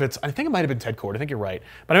 well, what if it's... I think it might have been Ted Cord. I think you're right.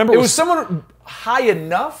 But I remember It was someone high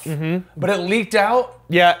enough, but it leaked out.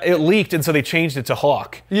 Yeah, it leaked, and so they changed it to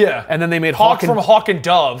Hawk. Yeah. And then they made Hawk Hawk... from Hawk and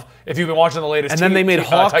Dove, if you've been watching the latest And then they made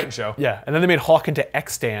Hawk... Titan show. Yeah, and then they made Hawk into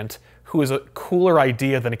Extant, who is a cooler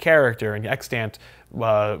idea than a character, and Extant...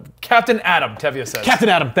 Captain Atom, Tevye says. Captain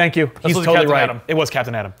Atom, thank you. He's was totally Captain right. Atom. It was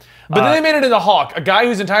Captain Atom. But then they made it into Hawk, a guy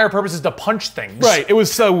whose entire purpose is to punch things. Right, it was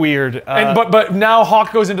so weird. And, but now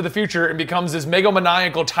Hawk goes into the future and becomes this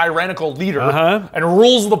megalomaniacal, tyrannical leader and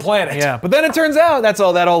rules the planet. Yeah, but then it turns out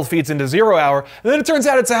that all feeds into 0 Hour. And then it turns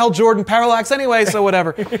out it's a Hal Jordan parallax anyway, so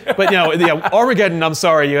whatever. But Armageddon, I'm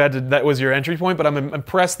sorry that was your entry point, but I'm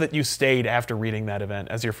impressed that you stayed after reading that event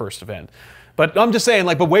as your first event. But I'm just saying,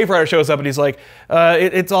 but Wave Rider shows up and he's like,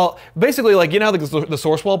 it's all basically like, how the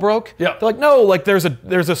source wall broke? Yeah. They're like, no, there's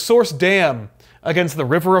a source dam against the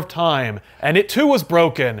River of Time, and it too was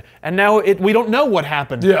broken, and now we don't know what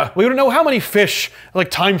happened. Yeah. We don't know how many fish, like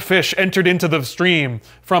time fish, entered into the stream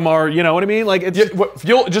from our, you know what I mean? Like it's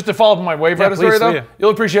You'll just to follow up on my Wave Rider story please, though. yeah.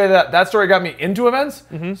 You'll appreciate that. That story got me into events.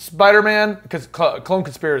 Spider-Man, because Clone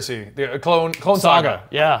Conspiracy, the Clone Saga.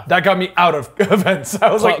 Yeah. That got me out of events.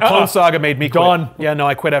 I was like, Clone Saga made me quit. Done. Yeah, no,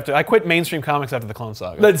 I quit mainstream comics after the Clone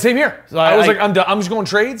Saga. Same here. I was like, I'm done. I'm just going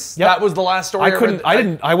trades. Yep. That was the last story.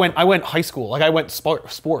 I went high school. Like I went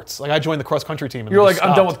sports. Like I joined the cross country team. And You're then like,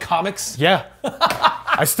 I'm done with comics. Yeah.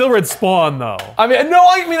 I still read Spawn though.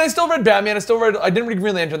 I still read Batman. I didn't read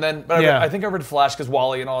Green Lantern then, but I think I read Flash because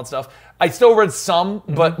Wally and all that stuff. I still read some,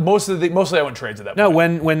 but mostly I went trades at that point. No,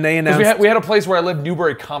 when they announced, we had a place where I lived,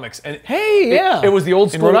 Newbury Comics, and it was the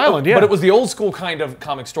old school in Rhode Island, yeah. but it was the old school kind of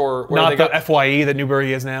comic store where not the FYE that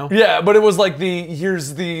Newbury is now. Yeah, but it was like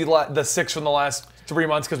here's the 6 from the last 3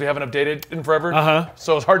 months because we haven't updated in forever.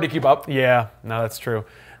 So it's hard to keep up. Yeah, no, that's true.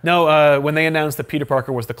 No, when they announced that Peter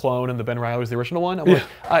Parker was the clone and the Ben Reilly was the original one,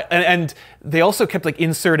 and they also kept like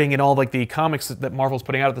inserting in all like the comics that Marvel's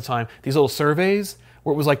putting out at the time these little surveys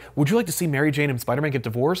where it was like, would you like to see Mary Jane and Spider-Man get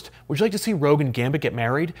divorced? Would you like to see Rogue and Gambit get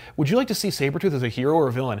married? Would you like to see Sabretooth as a hero or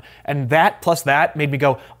a villain? And that plus that made me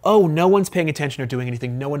go, oh, no one's paying attention or doing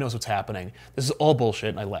anything. No one knows what's happening. This is all bullshit,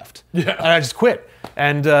 and I left. Yeah. And I just quit.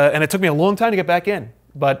 And it took me a long time to get back in.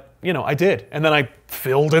 But, you know, I did. And then I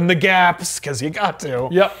filled in the gaps, because you got to.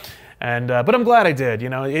 Yep. And but I'm glad I did. You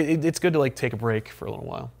know, it's good to like take a break for a little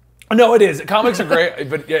while. No, it is. Comics are great,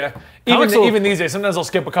 but yeah, even these days, sometimes I'll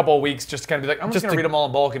skip a couple of weeks just to kind of be like, I'm just going to read them all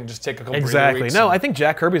in bulk and just take a couple Exactly. weeks. No, I think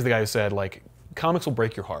Jack Kirby's the guy who said like, comics will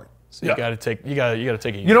break your heart. So you got to take it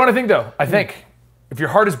easy. You know what I think though? I think if your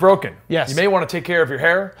heart is broken, yes, you may want to take care of your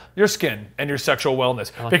hair, your skin, and your sexual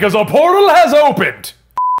wellness because a portal has opened.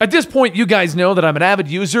 At this point, you guys know that I'm an avid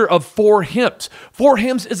user of 4Hims.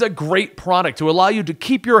 4Hims is a great product to allow you to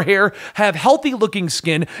keep your hair, have healthy looking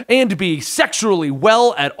skin, and be sexually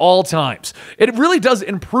well at all times. It really does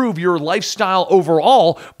improve your lifestyle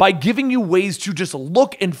overall by giving you ways to just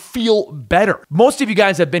look and feel better. Most of you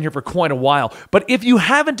guys have been here for quite a while, but if you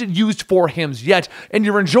haven't used 4Hims yet and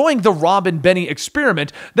you're enjoying the Rob and Benny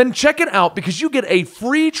experiment, then check it out because you get a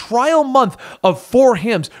free trial month of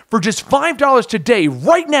 4Hims for just $5 today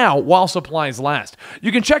right now while supplies last. You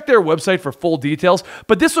can check their website for full details,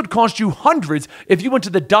 but this would cost you hundreds if you went to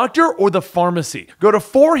the doctor or the pharmacy. Go to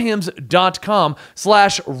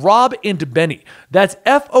 4hims.com/RobandBenny. That's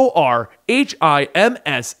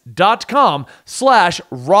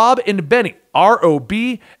FORHIMS.com/RobandBenny.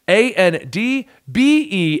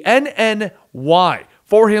 ROBANDBENNY.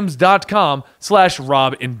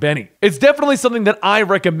 4hims.com/RobandBenny. It's definitely something that I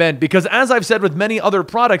recommend because, as I've said with many other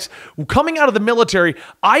products, coming out of the military,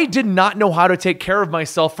 I did not know how to take care of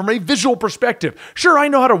myself from a visual perspective. Sure, I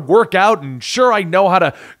know how to work out, and sure, I know how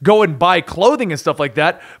to go and buy clothing and stuff like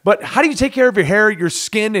that, but how do you take care of your hair, your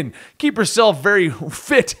skin, and keep yourself very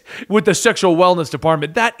fit with the sexual wellness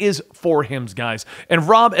department? That is 4Hims, guys, and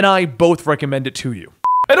Rob and I both recommend it to you.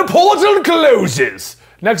 And a portal closes.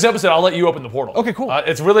 Next episode, I'll let you open the portal. Okay, cool.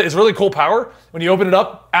 It's really cool power. When you open it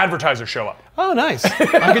up, advertisers show up. Oh, nice.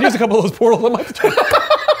 I could use a couple of those portals on my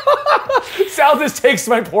Sal just takes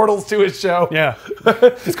my portals to his show. Yeah.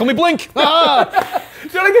 Just call me Blink. Dude, I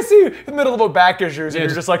can see you in the middle of a back issues and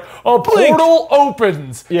you're just like, a portal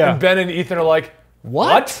opens. Yeah. And Ben and Ethan are like,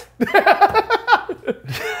 what?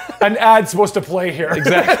 An ad's supposed to play here.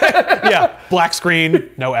 Exactly. Yeah. Black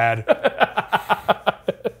screen, no ad.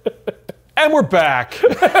 And we're back.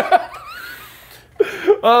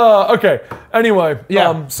 Okay. Anyway.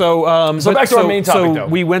 Yeah. So back to our main topic, though.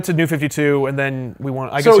 We went to New 52, and then we won.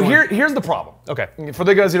 Here's the problem. Okay. For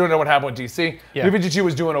the guys who don't know what happened with DC, Yeah. New 52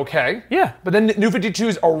 was doing okay. Yeah. But then New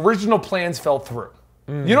 52's original plans fell through.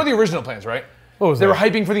 You know the original plans, right? What was they that? were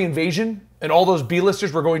hyping for the invasion, and all those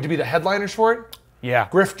B-listers were going to be the headliners for it. Yeah.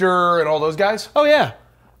 Grifter and all those guys. Oh yeah.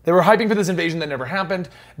 They were hyping for this invasion that never happened.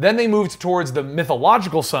 Then they moved towards the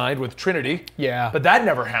mythological side with Trinity. Yeah. But that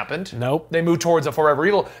never happened. Nope. They moved towards a Forever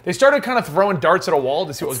Evil. They started kind of throwing darts at a wall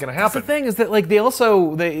to see what was going to happen. The thing is that like they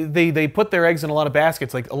also they put their eggs in a lot of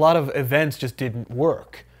baskets. Like a lot of events just didn't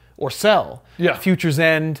work or sell. Yeah. Future's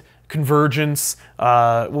End, Convergence,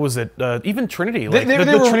 what was it? Even Trinity, like They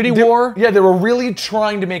the were- Trinity they- War. Yeah, they were really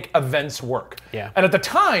trying to make events work. Yeah. And at the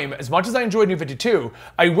time, as much as I enjoyed New 52,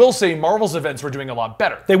 I will say Marvel's events were doing a lot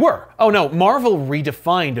better. They were. Oh no, Marvel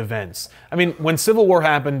redefined events. I mean, when Civil War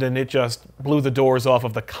happened and it just blew the doors off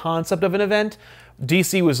of the concept of an event,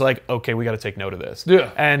 DC was like, okay, we got to take note of this.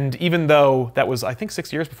 Yeah. And even though that was, I think,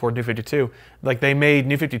 6 years before New 52, like they made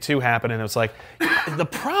New 52 happen, and it was like, the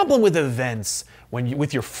problem with events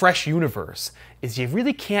with your fresh universe is you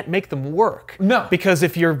really can't make them work. No. Because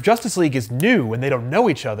if your Justice League is new and they don't know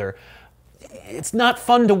each other, it's not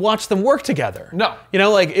fun to watch them work together. No. You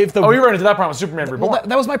know, like if the... Oh, you ran into that problem with Superman Reborn. Well,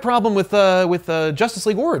 that was my problem with Justice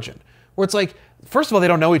League Origin, where it's like, first of all, they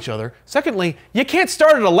don't know each other. Secondly, you can't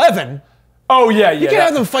start at 11. Oh, yeah. You can't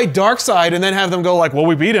have them fight Darkseid and then have them go like, well,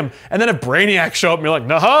 we beat him. And then if Brainiac show up and you're like,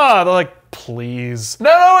 nah, they're like, please.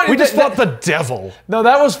 No, we just fought the devil. No,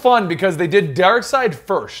 that was fun because they did Darkseid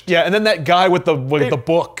first. Yeah, and then that guy with the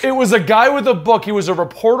book. It was a guy with a book. He was a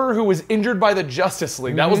reporter who was injured by the Justice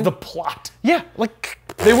League. That was the plot. Yeah, like...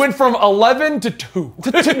 They went from 11 to 2.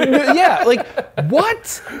 Yeah, like,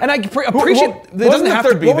 what? And I appreciate... It doesn't have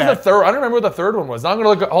to be what that. was the third? I don't remember what the third one was. Now I'm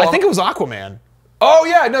going to look... I think it was Aquaman. Oh,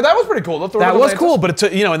 yeah. No, that was pretty cool. That was cool, but it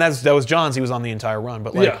took... You know, and that was John's. He was on the entire run.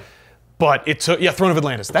 But, like... Yeah. But it took... Yeah, Throne of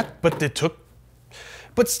Atlantis. But it took...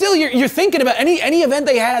 But still, you're thinking about any event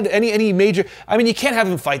they had, any major. I mean, you can't have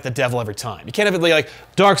them fight the devil every time. You can't have it like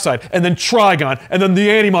Darkseid and then Trigon and then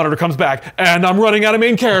the Anti-Monitor comes back and I'm running out of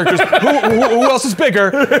main characters. who else is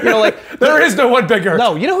bigger? You know, like there is no one bigger.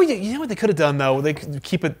 No, you know what they could have done though. They could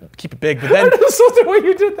keep it big, but then so the way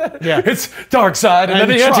you did that. Yeah, it's Darkseid and then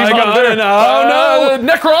the Trigon and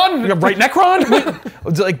no, Necron. Right,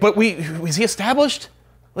 Necron. Like, but is he established?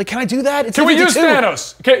 Like, can I do that? It's can we use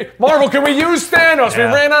Thanos? Okay, Marvel, can we use Thanos? Yeah.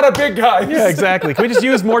 We ran out of big guys. Yeah, exactly. Can we just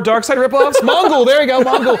use more Darkseid ripoffs? Mongol, there you go,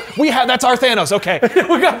 Mongol. That's our Thanos. Okay. we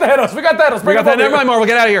got Thanos. We got that. Never mind, Marvel.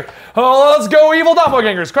 Get out of here. Oh, let's go, evil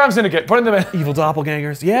doppelgangers, crime syndicate. Putting them in. Evil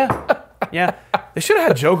doppelgangers. Yeah, yeah. They should have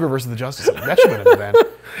had Joker versus the Justice League. That should have been in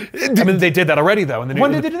the event. I mean, they did that already though. When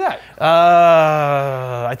did they do that?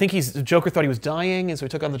 I think Joker thought he was dying, and so he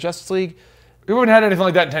took on the Justice League. We haven't had anything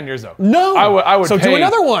like that in 10 years, though. No. I would so pay do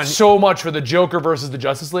another one. So much for the Joker versus the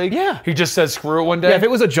Justice League. Yeah. He just says screw it one day. Yeah, if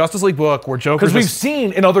it was a Justice League book where Joker... Because we've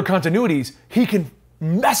seen in other continuities, he can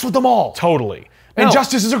mess with them all. Totally. And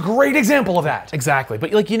Justice is a great example of that. Exactly.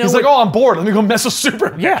 But like, you know... He's like, oh, I'm bored. Let me go mess with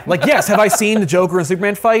Superman. Yeah. Like, yes, have I seen the Joker and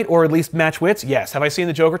Superman fight, or at least match wits? Yes. Have I seen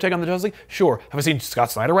the Joker take on the Justice League? Sure. Have I seen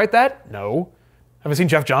Scott Snyder write that? No. Have I seen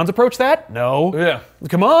Jeff Johns approach that? No. Yeah.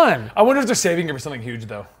 Come on. I wonder if they're saving it for something huge,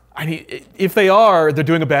 though. I mean, if they are, they're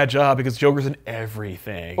doing a bad job because Joker's in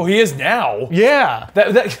everything. Oh, he is now? Yeah.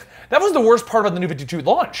 That was the worst part about the New 52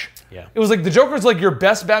 launch. Yeah. It was like the Joker's like your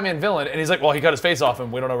best Batman villain, and he's like, well, he cut his face off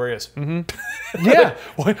and we don't know where he is. Mm-hmm. Yeah.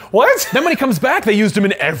 What? Then when he comes back, they used him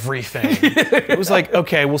in everything. It was like,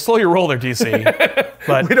 okay, we'll slow your roll there, DC.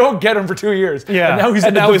 But we don't get him for 2 years. Yeah.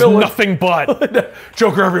 And now he's nothing but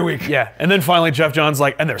Joker every week. Yeah. And then finally Jeff Johns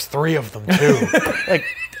like, and there's 3 of them too. Like,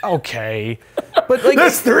 okay. But like,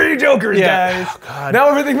 there's 3 Jokers, yeah. guys. Oh, God. Now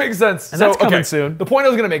everything makes sense. And that's coming soon. The point I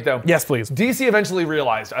was going to make, though. Yes, please. DC eventually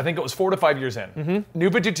realized, I think it was 4 to 5 years in, New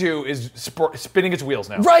 52 is spinning its wheels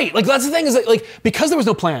now. Right. Like, that's the thing is that, like, because there was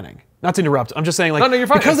no planning. Not to interrupt. I'm just saying, like, no, you're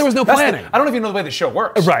fine. Because there was no planning. I don't know if you know the way the show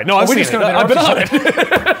works. Right. No, I've seen it. I've been on it.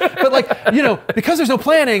 But like, you know, because there's no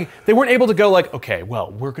planning, they weren't able to go like, okay,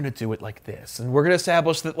 well, we're gonna do it like this, and we're gonna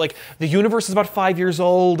establish that like the universe is about 5 years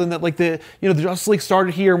old, and that like the Justice League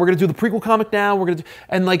started here, and we're gonna do the prequel comic now. We're gonna do,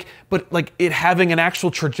 and like, but like it having an actual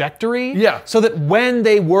trajectory. Yeah. So that when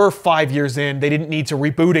they were 5 years in, they didn't need to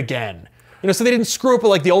reboot again. You know, so they didn't screw up with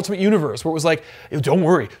like the Ultimate Universe, where it was like, don't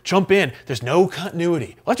worry, jump in. There's no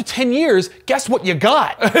continuity. Well, after 10 years, guess what you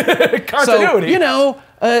got? Continuity. So, you know,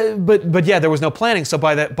 but yeah, there was no planning. So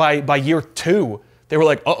by year 2, they were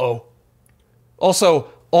like, uh-oh. Also,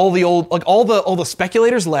 all the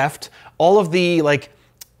speculators left, all of the like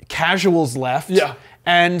casuals left. Yeah.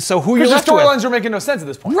 And so who you're Because left the with? storylines are making no sense at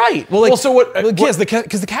this point. Right. Well, like, well so what? Yes,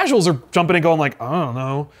 because the casuals are jumping and going like, I don't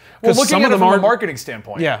know. Well, looking some at of it them from a aren't. marketing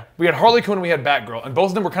standpoint, Yeah. we had Harley Quinn and we had Batgirl, and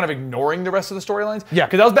both of them were kind of ignoring the rest of the storylines. Yeah.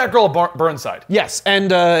 Because that was Batgirl Burnside. Yes,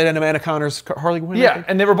 and Amanda Connor's Harley Quinn. Yeah,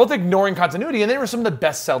 and they were both ignoring continuity, and they were some of the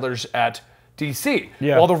best sellers at DC.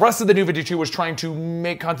 Yeah. While the rest of the New 52 was trying to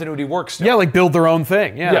make continuity work still. Yeah, like build their own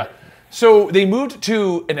thing. Yeah. Yeah. So they moved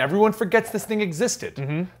to, and everyone forgets this thing existed.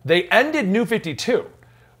 Mm-hmm. They ended New 52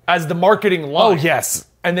 as the marketing line. Oh, yes.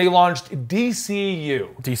 And they launched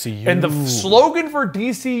DCU. DCU. And the slogan for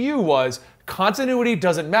DCU was, continuity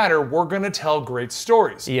doesn't matter, we're gonna tell great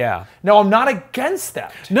stories. Yeah. Now, I'm not against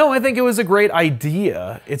that. No, I think it was a great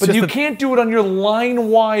idea. It's But just you can't do it on your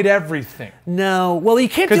line-wide everything. No, well, you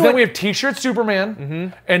can't do Because it. then we have T-shirt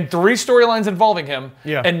Superman and 3 storylines involving him,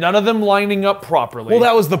 Yeah. and none of them lining up properly. Well,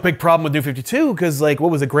 that was the big problem with New 52, because, like,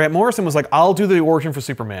 what was it? Grant Morrison was like, I'll do the origin for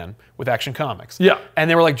Superman with Action Comics. Yeah. And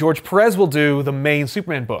they were like, George Perez will do the main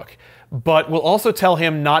Superman book. but we'll also tell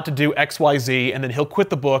him not to do X, Y, Z, and then he'll quit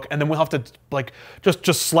the book, and then we'll have to like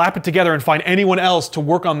just slap it together and find anyone else to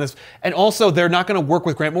work on this. And also, they're not going to work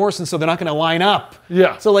with Grant Morrison, so they're not going to line up.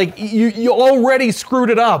 Yeah. So like you already screwed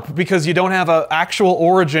it up because you don't have an actual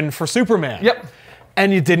origin for Superman. Yep.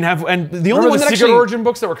 And you didn't have, and the only Remember one the that Secret actually Origin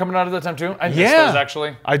books that were coming out at the time too? I missed those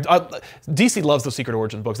actually. DC loves those Secret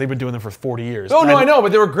Origin books. They've been doing them for 40 years. Oh no, I know,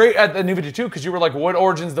 but they were great at the New 52 because you were like, "What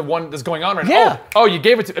origin's the one that's going on right now?" Yeah. Oh, you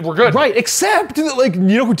gave it to. We're good. Right, except that, like, you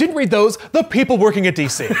know who didn't read those? The people working at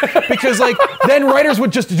DC. Because like then writers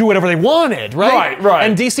would just do whatever they wanted, right? Right.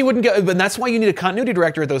 And DC wouldn't get, and that's why you need a continuity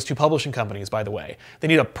director at those two publishing companies, by the way. They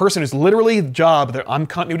need a person who's literally the job, I'm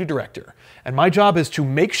continuity director. And my job is to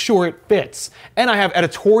make sure it fits. And I have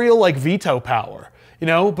editorial like veto power, you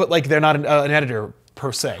know, but like they're not an editor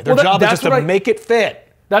per se. Their job is just to make it fit.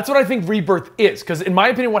 That's what I think Rebirth is, because in my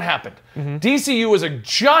opinion, what happened? DCU was a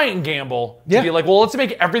giant gamble to be like, well, let's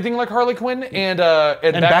make everything like Harley Quinn and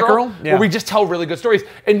Batgirl, Yeah. where we just tell really good stories.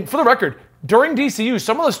 And for the record, during DCU,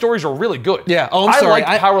 some of the stories were really good. Yeah. Oh, I'm sorry.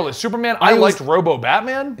 I liked Powerless Superman. I liked Robo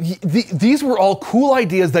Batman. These were all cool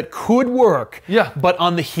ideas that could work. Yeah. But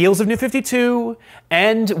on the heels of New 52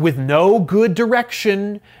 and with no good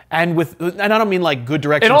direction and I don't mean like good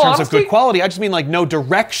direction in terms of good quality. I just mean like no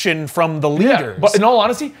direction from the leaders. Yeah, but in all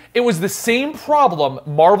honesty, it was the same problem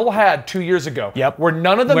Marvel had 2 years ago. Yep. Where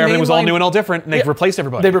none of the everything was all new and all different, and they've replaced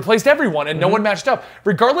everybody. They replaced everyone, and no one matched up.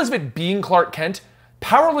 Regardless of it being Clark Kent,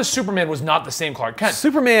 Powerless Superman was not the same Clark Kent.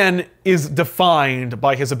 Superman is defined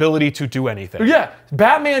by his ability to do anything. Yeah,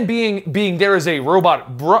 Batman being there as a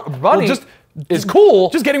robot bunny is cool.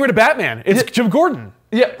 Just getting rid of Batman. It's Jim Gordon.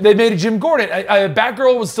 Yeah, they made it Jim Gordon.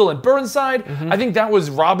 Batgirl was still in Burnside. I think that was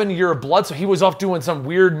Robin Year of Blood, so he was off doing some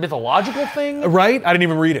weird mythological thing. Right? I didn't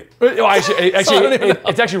even read it.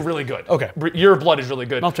 It's actually really good. Okay. Year of Blood is really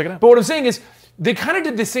good. I'll check it out. But what I'm saying is, they kind of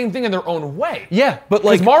did the same thing in their own way. Yeah, but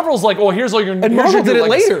like Marvel's like, oh, here's all your. And Marvel did it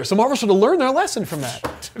later, so Marvel should have learned their lesson from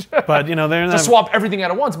that. But you know, they're not. To swap everything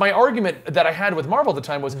out at once. My argument that I had with Marvel at the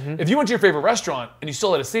time was, if you went to your favorite restaurant and you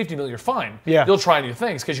still had a safety meal, you're fine. Yeah. You'll try new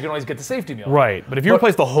things because you can always get the safety meal. Right, but if you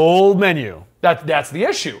replace the whole menu. That's the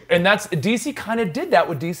issue. And DC kind of did that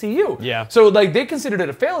with DCU. Yeah. So like they considered it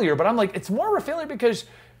a failure, but I'm like, it's more of a failure because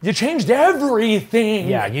you changed everything.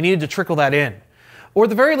 Yeah, you needed to trickle that in. Or at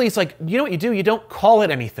the very least, like, you know what you do? You don't call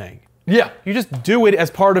it anything. Yeah. You just do it as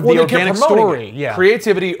part of the organic story. Yeah.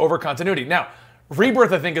 Creativity over continuity. Now,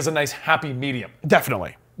 Rebirth, I think, is a nice happy medium.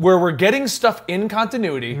 Definitely. Where we're getting stuff in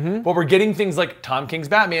continuity, but we're getting things like Tom King's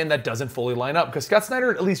Batman that doesn't fully line up. Because Scott Snyder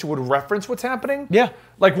at least would reference what's happening. Yeah.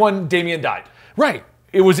 Like when Damian died. Right.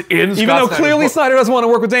 It was in Even though clearly Snyder doesn't want to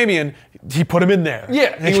work with Damian, he put him in there.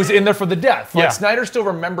 Yeah, he was in there for the death. Like Yeah. Snyder still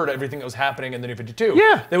remembered everything that was happening in the New 52.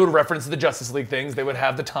 Yeah. They would reference the Justice League things. They would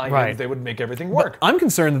have the tie-ins. Right. They would make everything work. I'm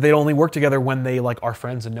concerned that they only work together when they like are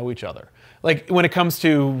friends and know each other. Like when it comes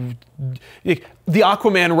to the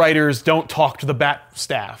Aquaman writers don't talk to the Bat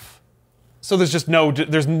staff. So there's just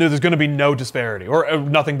there's going to be no disparity or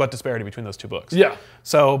nothing but disparity between those two books. Yeah.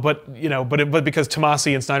 So, but you know, but because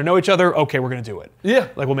Tomasi and Snyder know each other, okay, we're going to do it. Yeah.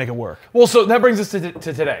 Like we'll make it work. Well, so that brings us to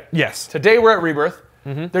today. Yes. Today we're at Rebirth.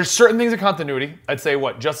 There's certain things in continuity. I'd say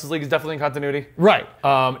Justice League is definitely in continuity. Right.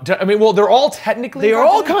 I mean, well, they're all technically. They're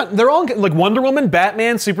all like Wonder Woman,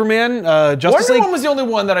 Batman, Superman, Justice Wonder League. Woman was the only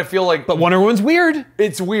one that I feel like. But Wonder Woman's weird.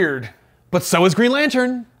 It's weird. But so is Green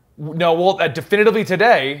Lantern. No, well, definitively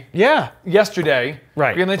today. Yeah. Yesterday.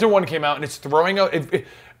 Right. Green Lantern 1 came out and it's throwing out.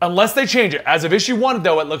 Unless they change it. As of issue 1,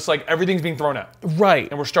 though, it looks like everything's being thrown out. Right.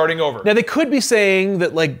 And we're starting over. Now they could be saying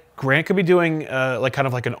that like Grant could be doing like kind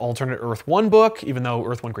of like an alternate Earth 1 book, even though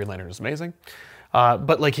Earth 1 Green Lantern is amazing.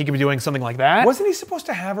 But like he could be doing something like that. Wasn't he supposed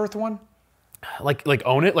to have Earth 1? Like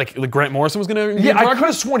own it? Like Grant Morrison was gonna Yeah, I could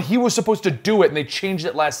have sworn he was supposed to do it and they changed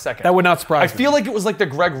it last second. That would not surprise I me. feel like it was like the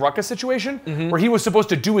Greg Rucka situation where he was supposed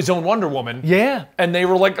to do his own Wonder Woman. Yeah. And they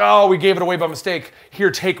were like, oh, we gave it away by mistake.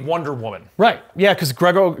 Here, take Wonder Woman. Right. Yeah, because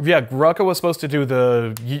Rucka was supposed to do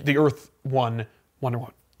the Earth 1 Wonder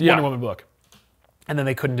Woman book. And then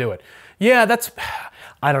they couldn't do it. Yeah,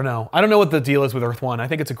 I don't know. I don't know what the deal is with Earth 1. I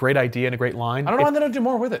think it's a great idea and a great line. I don't know why they don't do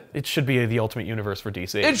more with it. It should be the ultimate universe for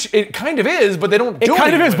DC. It kind of is, but they don't do it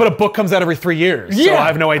kind of is, with but a book comes out every 3 years. So Yeah. I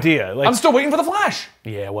have no idea. Like, I'm still waiting for the Flash.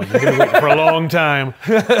 yeah, well, you're gonna be waiting for a long time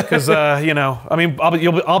because you know, I mean,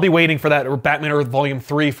 I'll be waiting for that Batman Earth Volume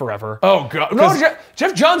 3 forever. Oh god, no!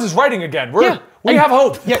 Jeff Johns is writing again. We have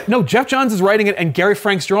hope. Yeah, no, Jeff Johns is writing it and Gary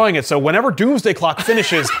Frank's drawing it. So whenever Doomsday Clock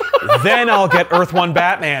finishes, then I'll get Earth 1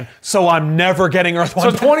 Batman. So I'm never getting Earth 1.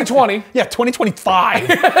 So 2020. Yeah, 2025.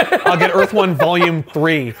 I'll get Earth 1 Volume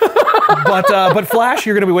 3. But Flash,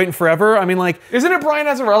 you're gonna be waiting forever. I mean, like, Isn't it Brian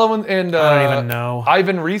Azzarello and I don't even know.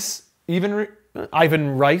 Ivan Reese?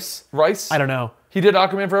 Ivan Rice. Rice? I don't know. He did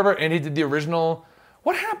Aquaman Forever, and he did the original.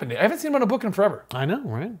 What happened? I haven't seen him on a book in forever. I know,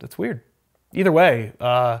 right? That's weird. Either way,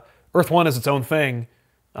 Earth 1 is its own thing,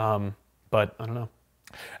 but I don't know.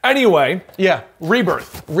 Anyway, Yeah.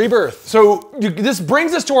 Rebirth. Rebirth. So this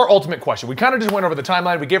brings us to our ultimate question. We kind of just went over the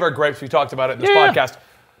timeline. We gave our gripes. We talked about it in this Yeah. podcast.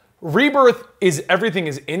 Rebirth is everything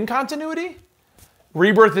is in continuity.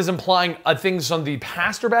 Rebirth is implying things on the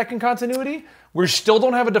past are back in continuity. We still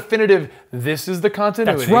don't have a definitive, this is the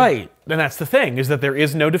continuity. That's right. And that's the thing, is that there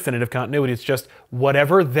is no definitive continuity. It's just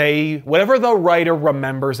whatever the writer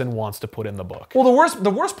remembers and wants to put in the book. Well, the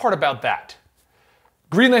worst part about that,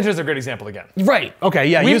 Green Lantern is a great example again. Right. Okay,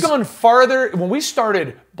 yeah. We've gone farther. When we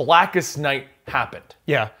started, Blackest Night happened.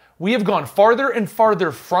 Yeah. We have gone farther and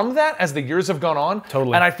farther from that as the years have gone on.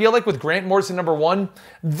 Totally. And I feel like with Grant Morrison #1,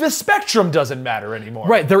 the spectrum doesn't matter anymore.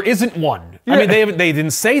 Right, there isn't one. Yeah. I mean, they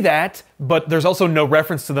didn't say that, but there's also no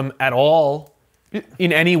reference to them at all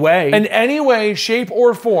in any way. In any way, shape,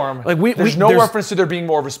 or form, Like there's no reference to there being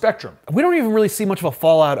more of a spectrum. we don't even really see much of a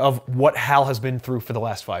fallout of what Hal has been through for the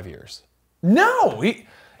last 5 years. No,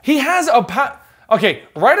 he has a okay,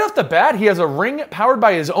 right off the bat, he has a ring powered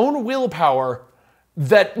by his own willpower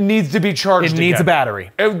that needs to be charged. It needs again. a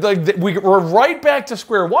battery. We're right back to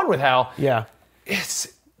square one with Hal. Yeah.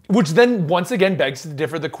 Which then once again begs to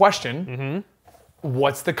differ the question: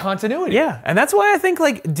 what's the continuity? Yeah, and that's why I think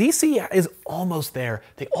like DC is almost there.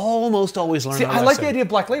 They almost always learn. See, I like the idea of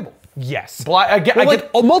Black Label. Yes. I get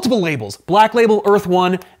multiple labels. Black Label, Earth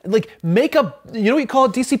One. Like make a, you know what you call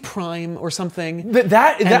it, DC Prime or something.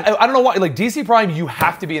 that I don't know why. Like DC Prime, you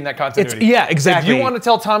have to be in that continuity. Yeah, exactly. If you want to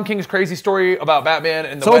tell Tom King's crazy story about Batman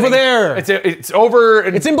and the It's over wedding, there. It's over.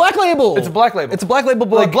 And It's in Black Label. It's a Black Label. It's a Black Label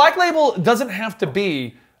book. Like Black Label doesn't have to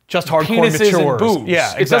be just hardcore penises mature and boobs.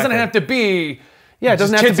 Yeah, It doesn't have to be. Yeah, it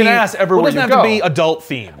doesn't have tits to be and ass everywhere it doesn't you have go. to be adult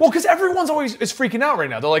themed. Well, because everyone's always is freaking out right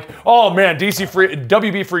now. They're like, "Oh man,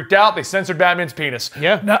 WB freaked out. They censored Batman's penis."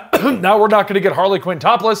 Yeah. Now we're not going to get Harley Quinn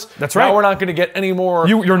topless. That's right. Now we're not going to get any more.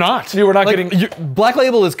 You're not. We're not Like, getting. Black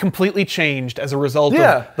Label is completely changed as a result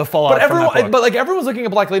of the fallout but from that book. but like everyone's looking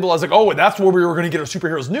at Black Label as like, "Oh, that's where we were going to get our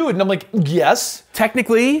superheroes nude," and I'm like, "Yes,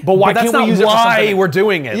 technically, but why that's can't we not use it for why something? we're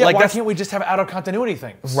doing it? Yeah, like why that's can't we just have out of continuity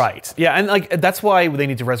things?" right. Yeah, and like that's why they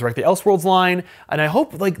need to resurrect the Elseworlds line. And I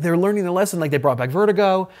hope like they're learning the lesson. Like they brought back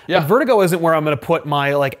Vertigo. Yeah. But Vertigo isn't where I'm going to put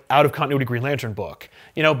my like out of continuity Green Lantern book.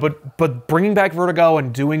 You know, but bringing back Vertigo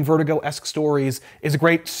and doing Vertigo-esque stories is a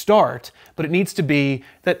great start. But it needs to be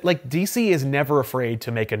that like DC is never afraid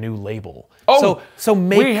to make a new label. Oh, so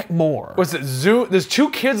make more. Was it Zoom? There's 2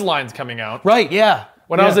 kids lines coming out. Right? Yeah.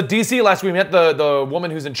 When I was at DC last, we met the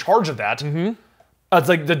woman who's in charge of that. Mm-hmm. It's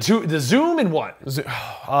like the Zoom and what?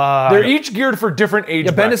 They're each geared for different age.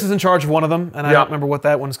 Yeah, Bendis brackets. is in charge of one of them, and I don't remember what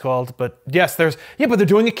that one's called. But yes, but they're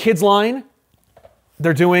doing a kids line.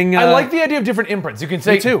 They're doing. I like the idea of different imprints. You can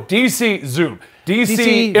say too. DC Zoom,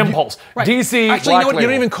 DC Impulse, right. DC. Actually, Black you know what? You don't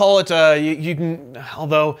Label. even call it. You can,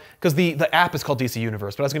 although because the app is called DC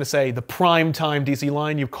Universe, but I was going to say the prime time DC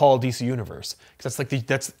line you call DC Universe because that's like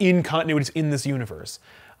that's in continuity. It's in this universe.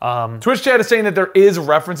 Twitch chat is saying that there is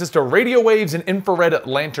references to radio waves and infrared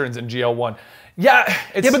lanterns in GL1. Yeah,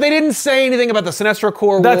 but they didn't say anything about the Sinestro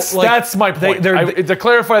Corps. That's my point. To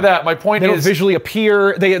clarify that, my point They don't is visually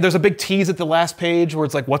appear. There's a big tease at the last page where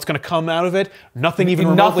it's like, what's going to come out of it? Nothing even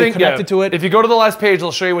remotely connected to it. If you go to the last page,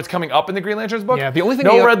 it'll show you what's coming up in the Green Lanterns book. Yeah, the only thing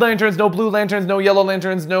no red lanterns, no blue lanterns, no yellow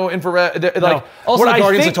lanterns, no infrared. Like also, the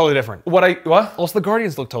Guardians look totally different. What? Also, the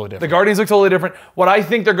Guardians look totally different. The Guardians look totally different. What I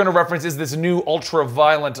think they're going to reference is this new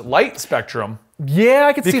ultra-violent light spectrum. Yeah,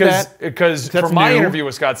 I could see that. Because from my interview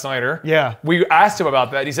with Scott Snyder, we asked him about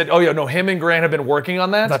that. He said, "Oh yeah, no, him and Grant have been working on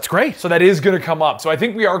that." That's great. So that is going to come up. So I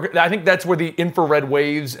think that's where the infrared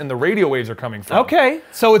waves and the radio waves are coming from. Okay,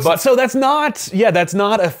 so that's not a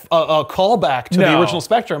callback to the original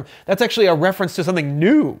Spectrum. That's actually a reference to something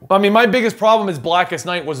new. I mean, my biggest problem is Blackest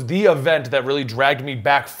Night was the event that really dragged me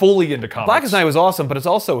back fully into comics. Blackest Night was awesome, but it's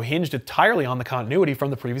also hinged entirely on the continuity from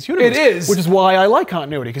the previous universe. It is, which is why I like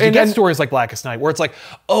continuity because you get stories like Blackest Night where it's like,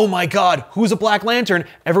 oh my God, who's a Black Lantern?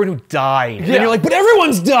 Everyone who died. And you're like, but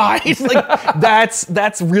everyone's died. Like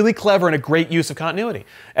that's really clever and a great use of continuity.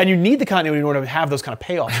 And you need the continuity in order to have those kind of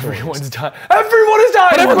payoff stories. Everyone's died. Everyone has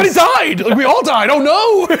died. But everybody died. Like, we all died. Oh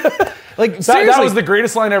no. Like seriously, that was the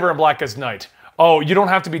greatest line ever in Blackest Night. Oh, you don't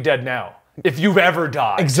have to be dead now. If you've ever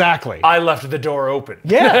died. Exactly. I left the door open.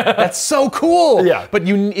 Yeah, that's so cool. Yeah. But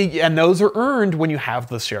and those are earned when you have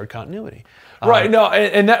the shared continuity. Right,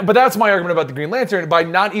 but that's my argument about the Green Lantern by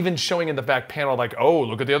not even showing in the back panel like, oh,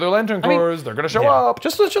 look at the other Lantern Corps, they're gonna show up.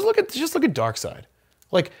 Just look at Darkseid.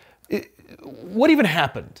 Like, what even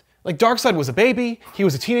happened? Like, Darkseid was a baby, he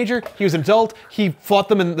was a teenager, he was an adult, he fought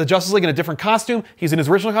them in the Justice League in a different costume, he's in his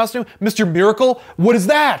original costume. Mr. Miracle, what is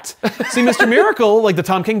that? See, Mr. Miracle, like the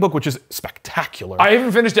Tom King book, which is spectacular. I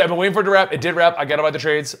haven't finished it. I've been waiting for it to wrap. It did wrap. I got to buy the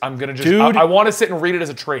trades. I'm going to just... Dude. I want to sit and read it as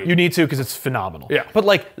a trade. You need to, because it's phenomenal. Yeah. But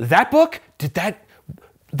like, that book,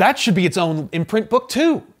 that should be its own imprint book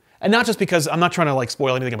too. And not just because, I'm not trying to like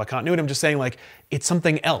spoil anything about continuity, I'm just saying like, it's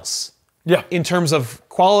something else. Yeah. In terms of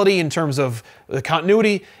quality, in terms of the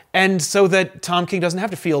continuity, and so that Tom King doesn't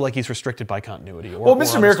have to feel like he's restricted by continuity. Well,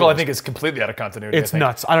 Mr. Miracle, I think, is completely out of continuity. It's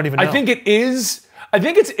nuts. I don't even know. I think it is. I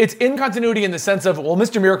think it's in continuity in the sense of, well,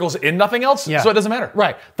 Mr. Miracle's in nothing else, so it doesn't matter.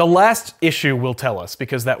 Right. The last issue will tell us,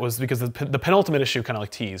 because the penultimate issue kind of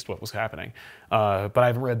like teased what was happening. But I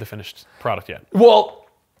haven't read the finished product yet. Well,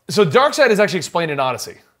 so Darkseid is actually explained in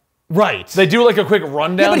Odyssey. Right. They do like a quick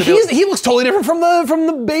rundown. Yeah, but he looks totally different from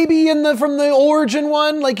the baby and from the origin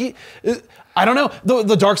one. Like, I don't know,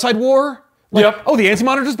 the Darkseid War. Like, yep. Oh, the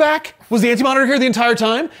Anti-Monitor's back? Was the Anti-Monitor here the entire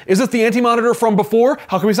time? Is this the Anti-Monitor from before?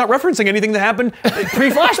 How come he's not referencing anything that happened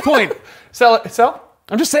pre-Flashpoint? Sell?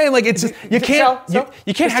 I'm just saying, like, it's you can't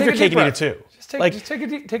have your cake and eat it too. Just take a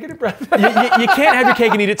deep breath. you can't have your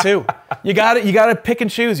cake and eat it too. You gotta pick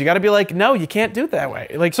and choose. You gotta be like, no, you can't do it that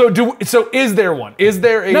way. Like, so is there one? Is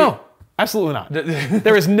there a... No, absolutely not.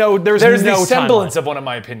 There's no the semblance timeline of one, in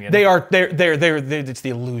my opinion. They're it's the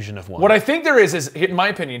illusion of one. What I think there is, in my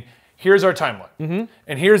opinion, here's our timeline,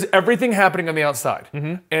 and here's everything happening on the outside,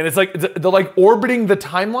 and it's like they're like orbiting the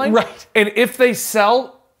timeline, right? And if they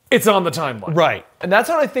sell, it's on the timeline, right? And that's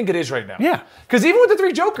how I think it is right now. Yeah, because even with the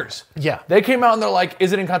three Jokers, yeah, they came out and they're like,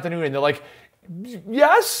 "Is it in continuity?" And they're like,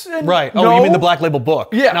 "Yes." And right. No. Oh, you mean the Black Label book?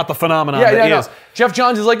 Yeah, not the phenomenon. Yeah, that yeah. is. No. Jeff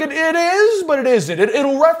Johns is like, it is, but it isn't.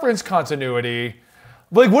 It'll reference continuity.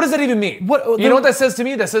 But like, what does that even mean? You know what that says to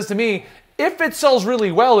me? That says to me, if it sells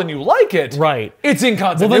really well and you like it, right, it's in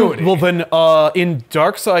continuity. Well then, in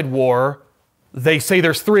Darkseid War, they say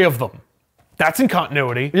there's 3 of them. That's in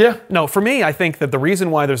continuity. Yeah. No, for me, I think that the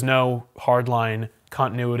reason why there's no hardline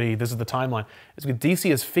continuity, this is the timeline, is because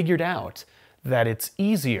DC has figured out that it's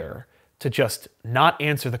easier to just not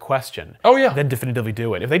answer the question than definitively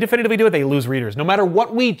do it. If they definitively do it, they lose readers. No matter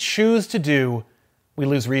what we choose to do, we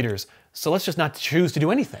lose readers. So let's just not choose to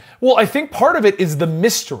do anything. Well, I think part of it is the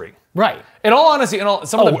mystery. Right. In all honesty,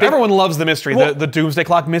 everyone loves the mystery, the Doomsday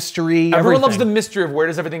Clock mystery. Everyone loves the mystery of where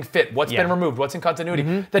does everything fit, what's been removed, what's in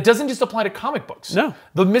continuity. That doesn't just apply to comic books. No.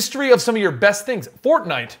 The mystery of some of your best things.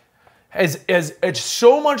 Fortnite has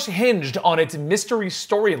so much hinged on its mystery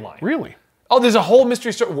storyline. Really? Oh, there's a whole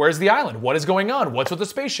mystery story. Where's the island? What is going on? What's with the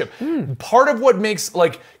spaceship? Part of what makes,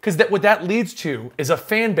 because what that leads to is a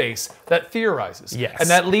fan base that theorizes. Yes. And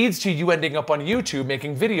that leads to you ending up on YouTube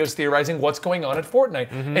making videos theorizing what's going on at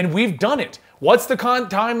Fortnite. And we've done it. What's the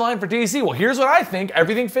timeline for DC? Well, here's what I think.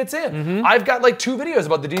 Everything fits in. I've got like 2 videos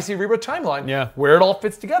about the DC Rebirth timeline where it all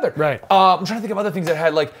fits together. Right. I'm trying to think of other things that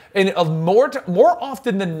had more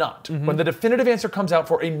often than not, when the definitive answer comes out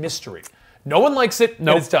for a mystery, no one likes it, and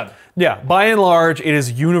it's done. Yeah, by and large, it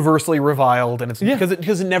is universally reviled, and it's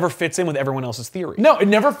because it never fits in with everyone else's theory. No, it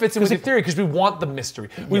never fits in with your theory because we want the mystery.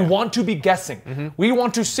 We want to be guessing. We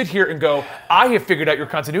want to sit here and go, I have figured out your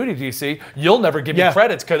continuity, DC. You'll never give me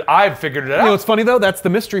credits because I've figured it out. You know what's funny though? That's the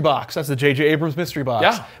mystery box. That's the J.J. Abrams mystery box.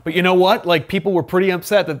 Yeah. But you know what? Like, people were pretty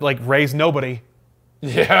upset that like Ray's nobody.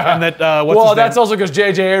 Yeah. And that that's also because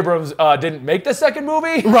J.J. Abrams didn't make the second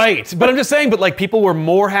movie. Right. But I'm just saying, but like, people were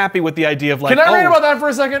more happy with the idea of like, Can I rant about that for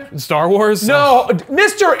a second? Star Wars? No,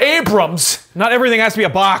 Mr. Abrams. Not everything has to be a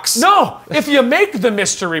box. No, if you make the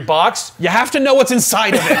mystery box, you have to know what's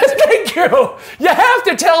inside of it. Thank you. You have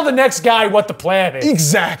to tell the next guy what the plan is.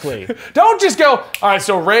 Exactly. Don't just go, all right,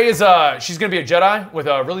 so Rey is, she's gonna be a Jedi with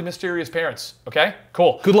really mysterious parents. Okay,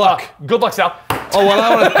 cool. Good luck. Good luck, Sal. Oh,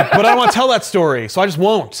 well, but I don't want to tell that story, so I just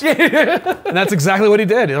won't. And that's exactly what he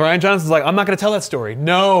did. Rian Johnson's like, I'm not going to tell that story.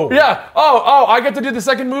 No. Yeah. Oh, I get to do the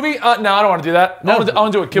second movie? No, I don't want to do that. No. I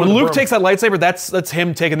want to do a kid When with a Luke broom. takes that lightsaber, that's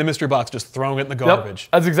him taking the mystery box, just throwing it in the garbage.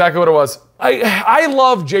 Yep, that's exactly what it was. I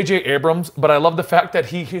love J.J. Abrams, but I love the fact that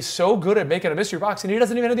he is so good at making a mystery box and he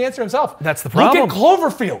doesn't even have the answer himself. That's the problem. Look at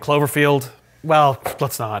Cloverfield. Cloverfield. Well,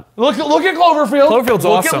 let's not. Look at Cloverfield. Cloverfield's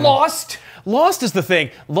Look awesome. at Lost. Lost is the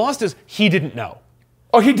thing. Lost is he didn't know.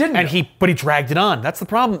 Oh, he didn't. And but he dragged it on. That's the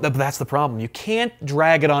problem. That's the problem. You can't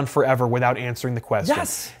drag it on forever without answering the question.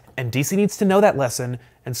 Yes. And DC needs to know that lesson.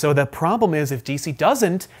 And so the problem is, if DC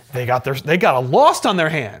doesn't, they got a Lost on their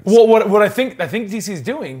hands. Well, what I think DC's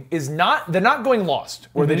doing is they're not going Lost,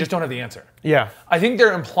 where they just don't have the answer. Yeah. I think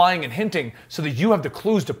they're implying and hinting so that you have the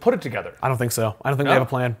clues to put it together. I don't think so. I don't think they have a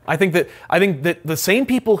plan. I think that the same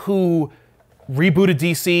people who rebooted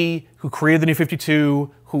DC, who created the New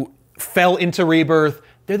 52, who fell into Rebirth,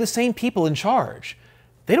 they're the same people in charge.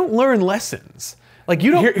 They don't learn lessons. Like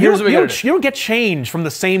you don't, you don't get change from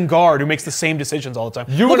the same guard who makes the same decisions all the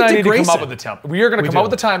time. You and I need to come up with the template. We are going to come up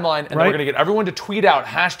with the timeline, and then we're going to get everyone to tweet out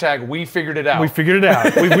 #We figured it out. We figured it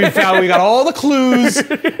out. We got all the clues,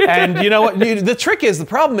 and you know what? The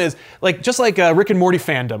problem is, like, just like Rick and Morty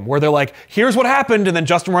fandom, where they're like, "Here's what happened," and then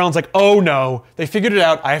Justin Roiland's like, "Oh no, they figured it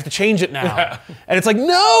out. I have to change it now." And it's like,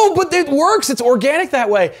 no, but it works. It's organic that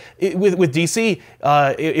way. With DC,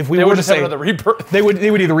 if we were to say another rebirth, they would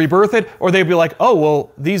either rebirth it or they'd be like, "Oh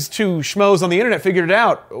well, these two schmoes on the internet figured it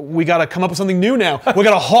out. We got to come up with something new now. We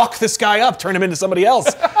got to hawk this guy up, turn him into somebody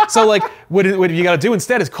else." So like, what you got to do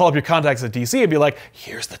instead is call up your contacts at DC and be like,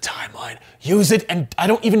 "Here's the timeline. Use it, and I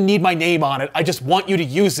don't even need my name on it. I just want you to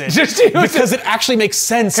use it because it actually makes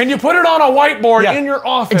sense." Can you put it on a whiteboard in your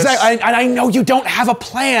office? Exactly. I know you don't have a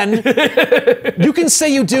plan. You can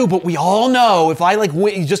say you do, but we all know if I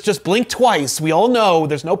just blink twice, we all know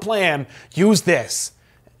there's no plan. Use this,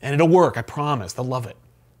 and it'll work. I promise. They'll love it.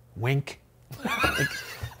 Wink.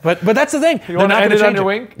 But that's the thing. You want to end it on your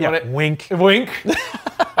wink? Yeah. Wink. Wink.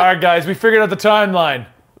 All right, guys. We figured out the timeline.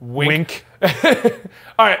 Wink. All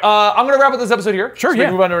right, I'm going to wrap up this episode here. Sure, so we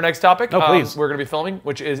can move on to our next topic. Oh, please. We're going to be filming,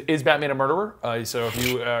 which is Batman a Murderer? So if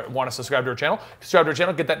you want to subscribe to our channel,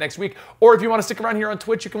 get that next week. Or if you want to stick around here on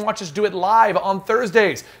Twitch, you can watch us do it live on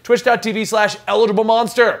Thursdays.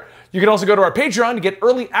 Twitch.tv/EligibleMonster. You can also go to our Patreon to get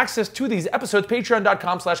early access to these episodes,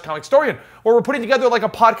 patreon.com/comicstorian, where we're putting together like a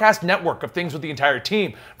podcast network of things with the entire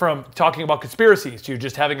team, from talking about conspiracies to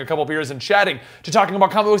just having a couple beers and chatting, to talking about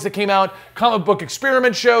comic books that came out, comic book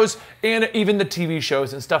experiment shows, and even the TV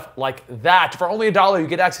shows and stuff like that. For only $1, you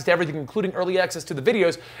get access to everything, including early access to the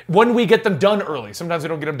videos when we get them done early. Sometimes we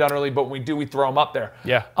don't get them done early, but when we do, we throw them up there.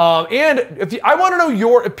 Yeah. And I want to know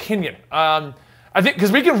your opinion. I think,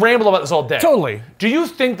 because we can ramble about this all day. Totally. Do you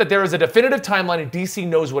think that there is a definitive timeline and DC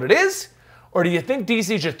knows what it is? Or do you think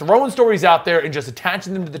DC is just throwing stories out there and just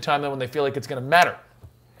attaching them to the timeline when they feel like it's going to matter?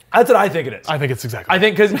 That's what I think it is. I think it's exactly. I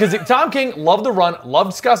think because Tom King loved the run,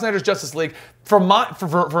 loved Scott Snyder's Justice League. For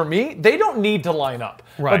me, they don't need to line up.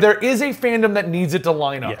 Right. But there is a fandom that needs it to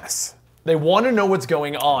line up. Yes. They want to know what's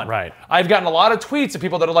going on. Right. I've gotten a lot of tweets of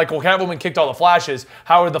people that are like, well, Catwoman kicked all the Flashes.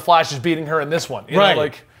 How are the Flashes beating her in this one? You know,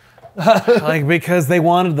 like, because they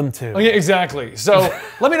wanted them to. Oh, yeah, exactly. So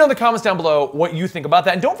let me know in the comments down below what you think about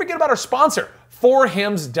that. And don't forget about our sponsor,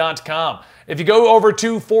 4hims.com. If you go over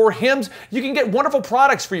to 4hims, you can get wonderful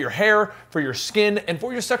products for your hair, for your skin, and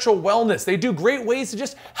for your sexual wellness. They do great ways to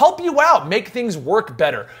just help you out, make things work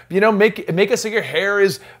better. You know, make it so your hair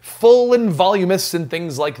is full and voluminous and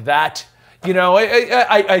things like that. You know,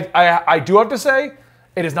 I do have to say,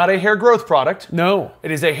 it is not a hair growth product. No.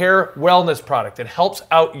 It is a hair wellness product. It helps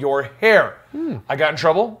out your hair. I got in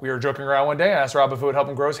trouble. We were joking around one day. I asked Rob if it would help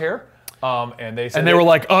him grow his hair. And they said... And they were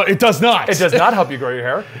like, it does not. It does not help you grow your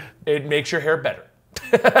hair. It makes your hair better.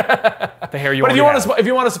 The hair you want But if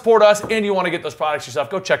you want to support us and you want to get those products yourself,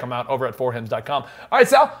 go check them out over at 4hims.com. All right,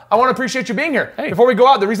 Sal, I want to appreciate you being here. Hey. Before we go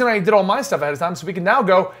out, the reason I did all my stuff ahead of time so we can now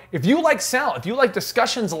go, if you like Sal, if you like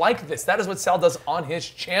discussions like this, that is what Sal does on his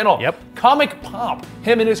channel. Yep. Comic Pop.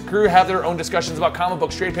 Him and his crew have their own discussions about comic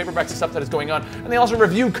books, trade paperbacks, and stuff that is going on, and they also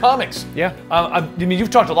review comics. Yeah. I mean, you've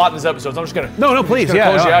talked a lot in this episode, so I'm just going to... No, please.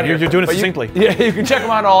 Close you out here. You're doing it succinctly. Yeah, you can check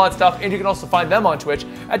them out and all that stuff, and you can also find them on Twitch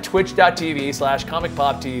at twitch.tv/comicpoptv.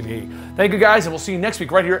 Thank you guys, and we'll see you next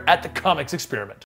week right here at the Comics Experiment.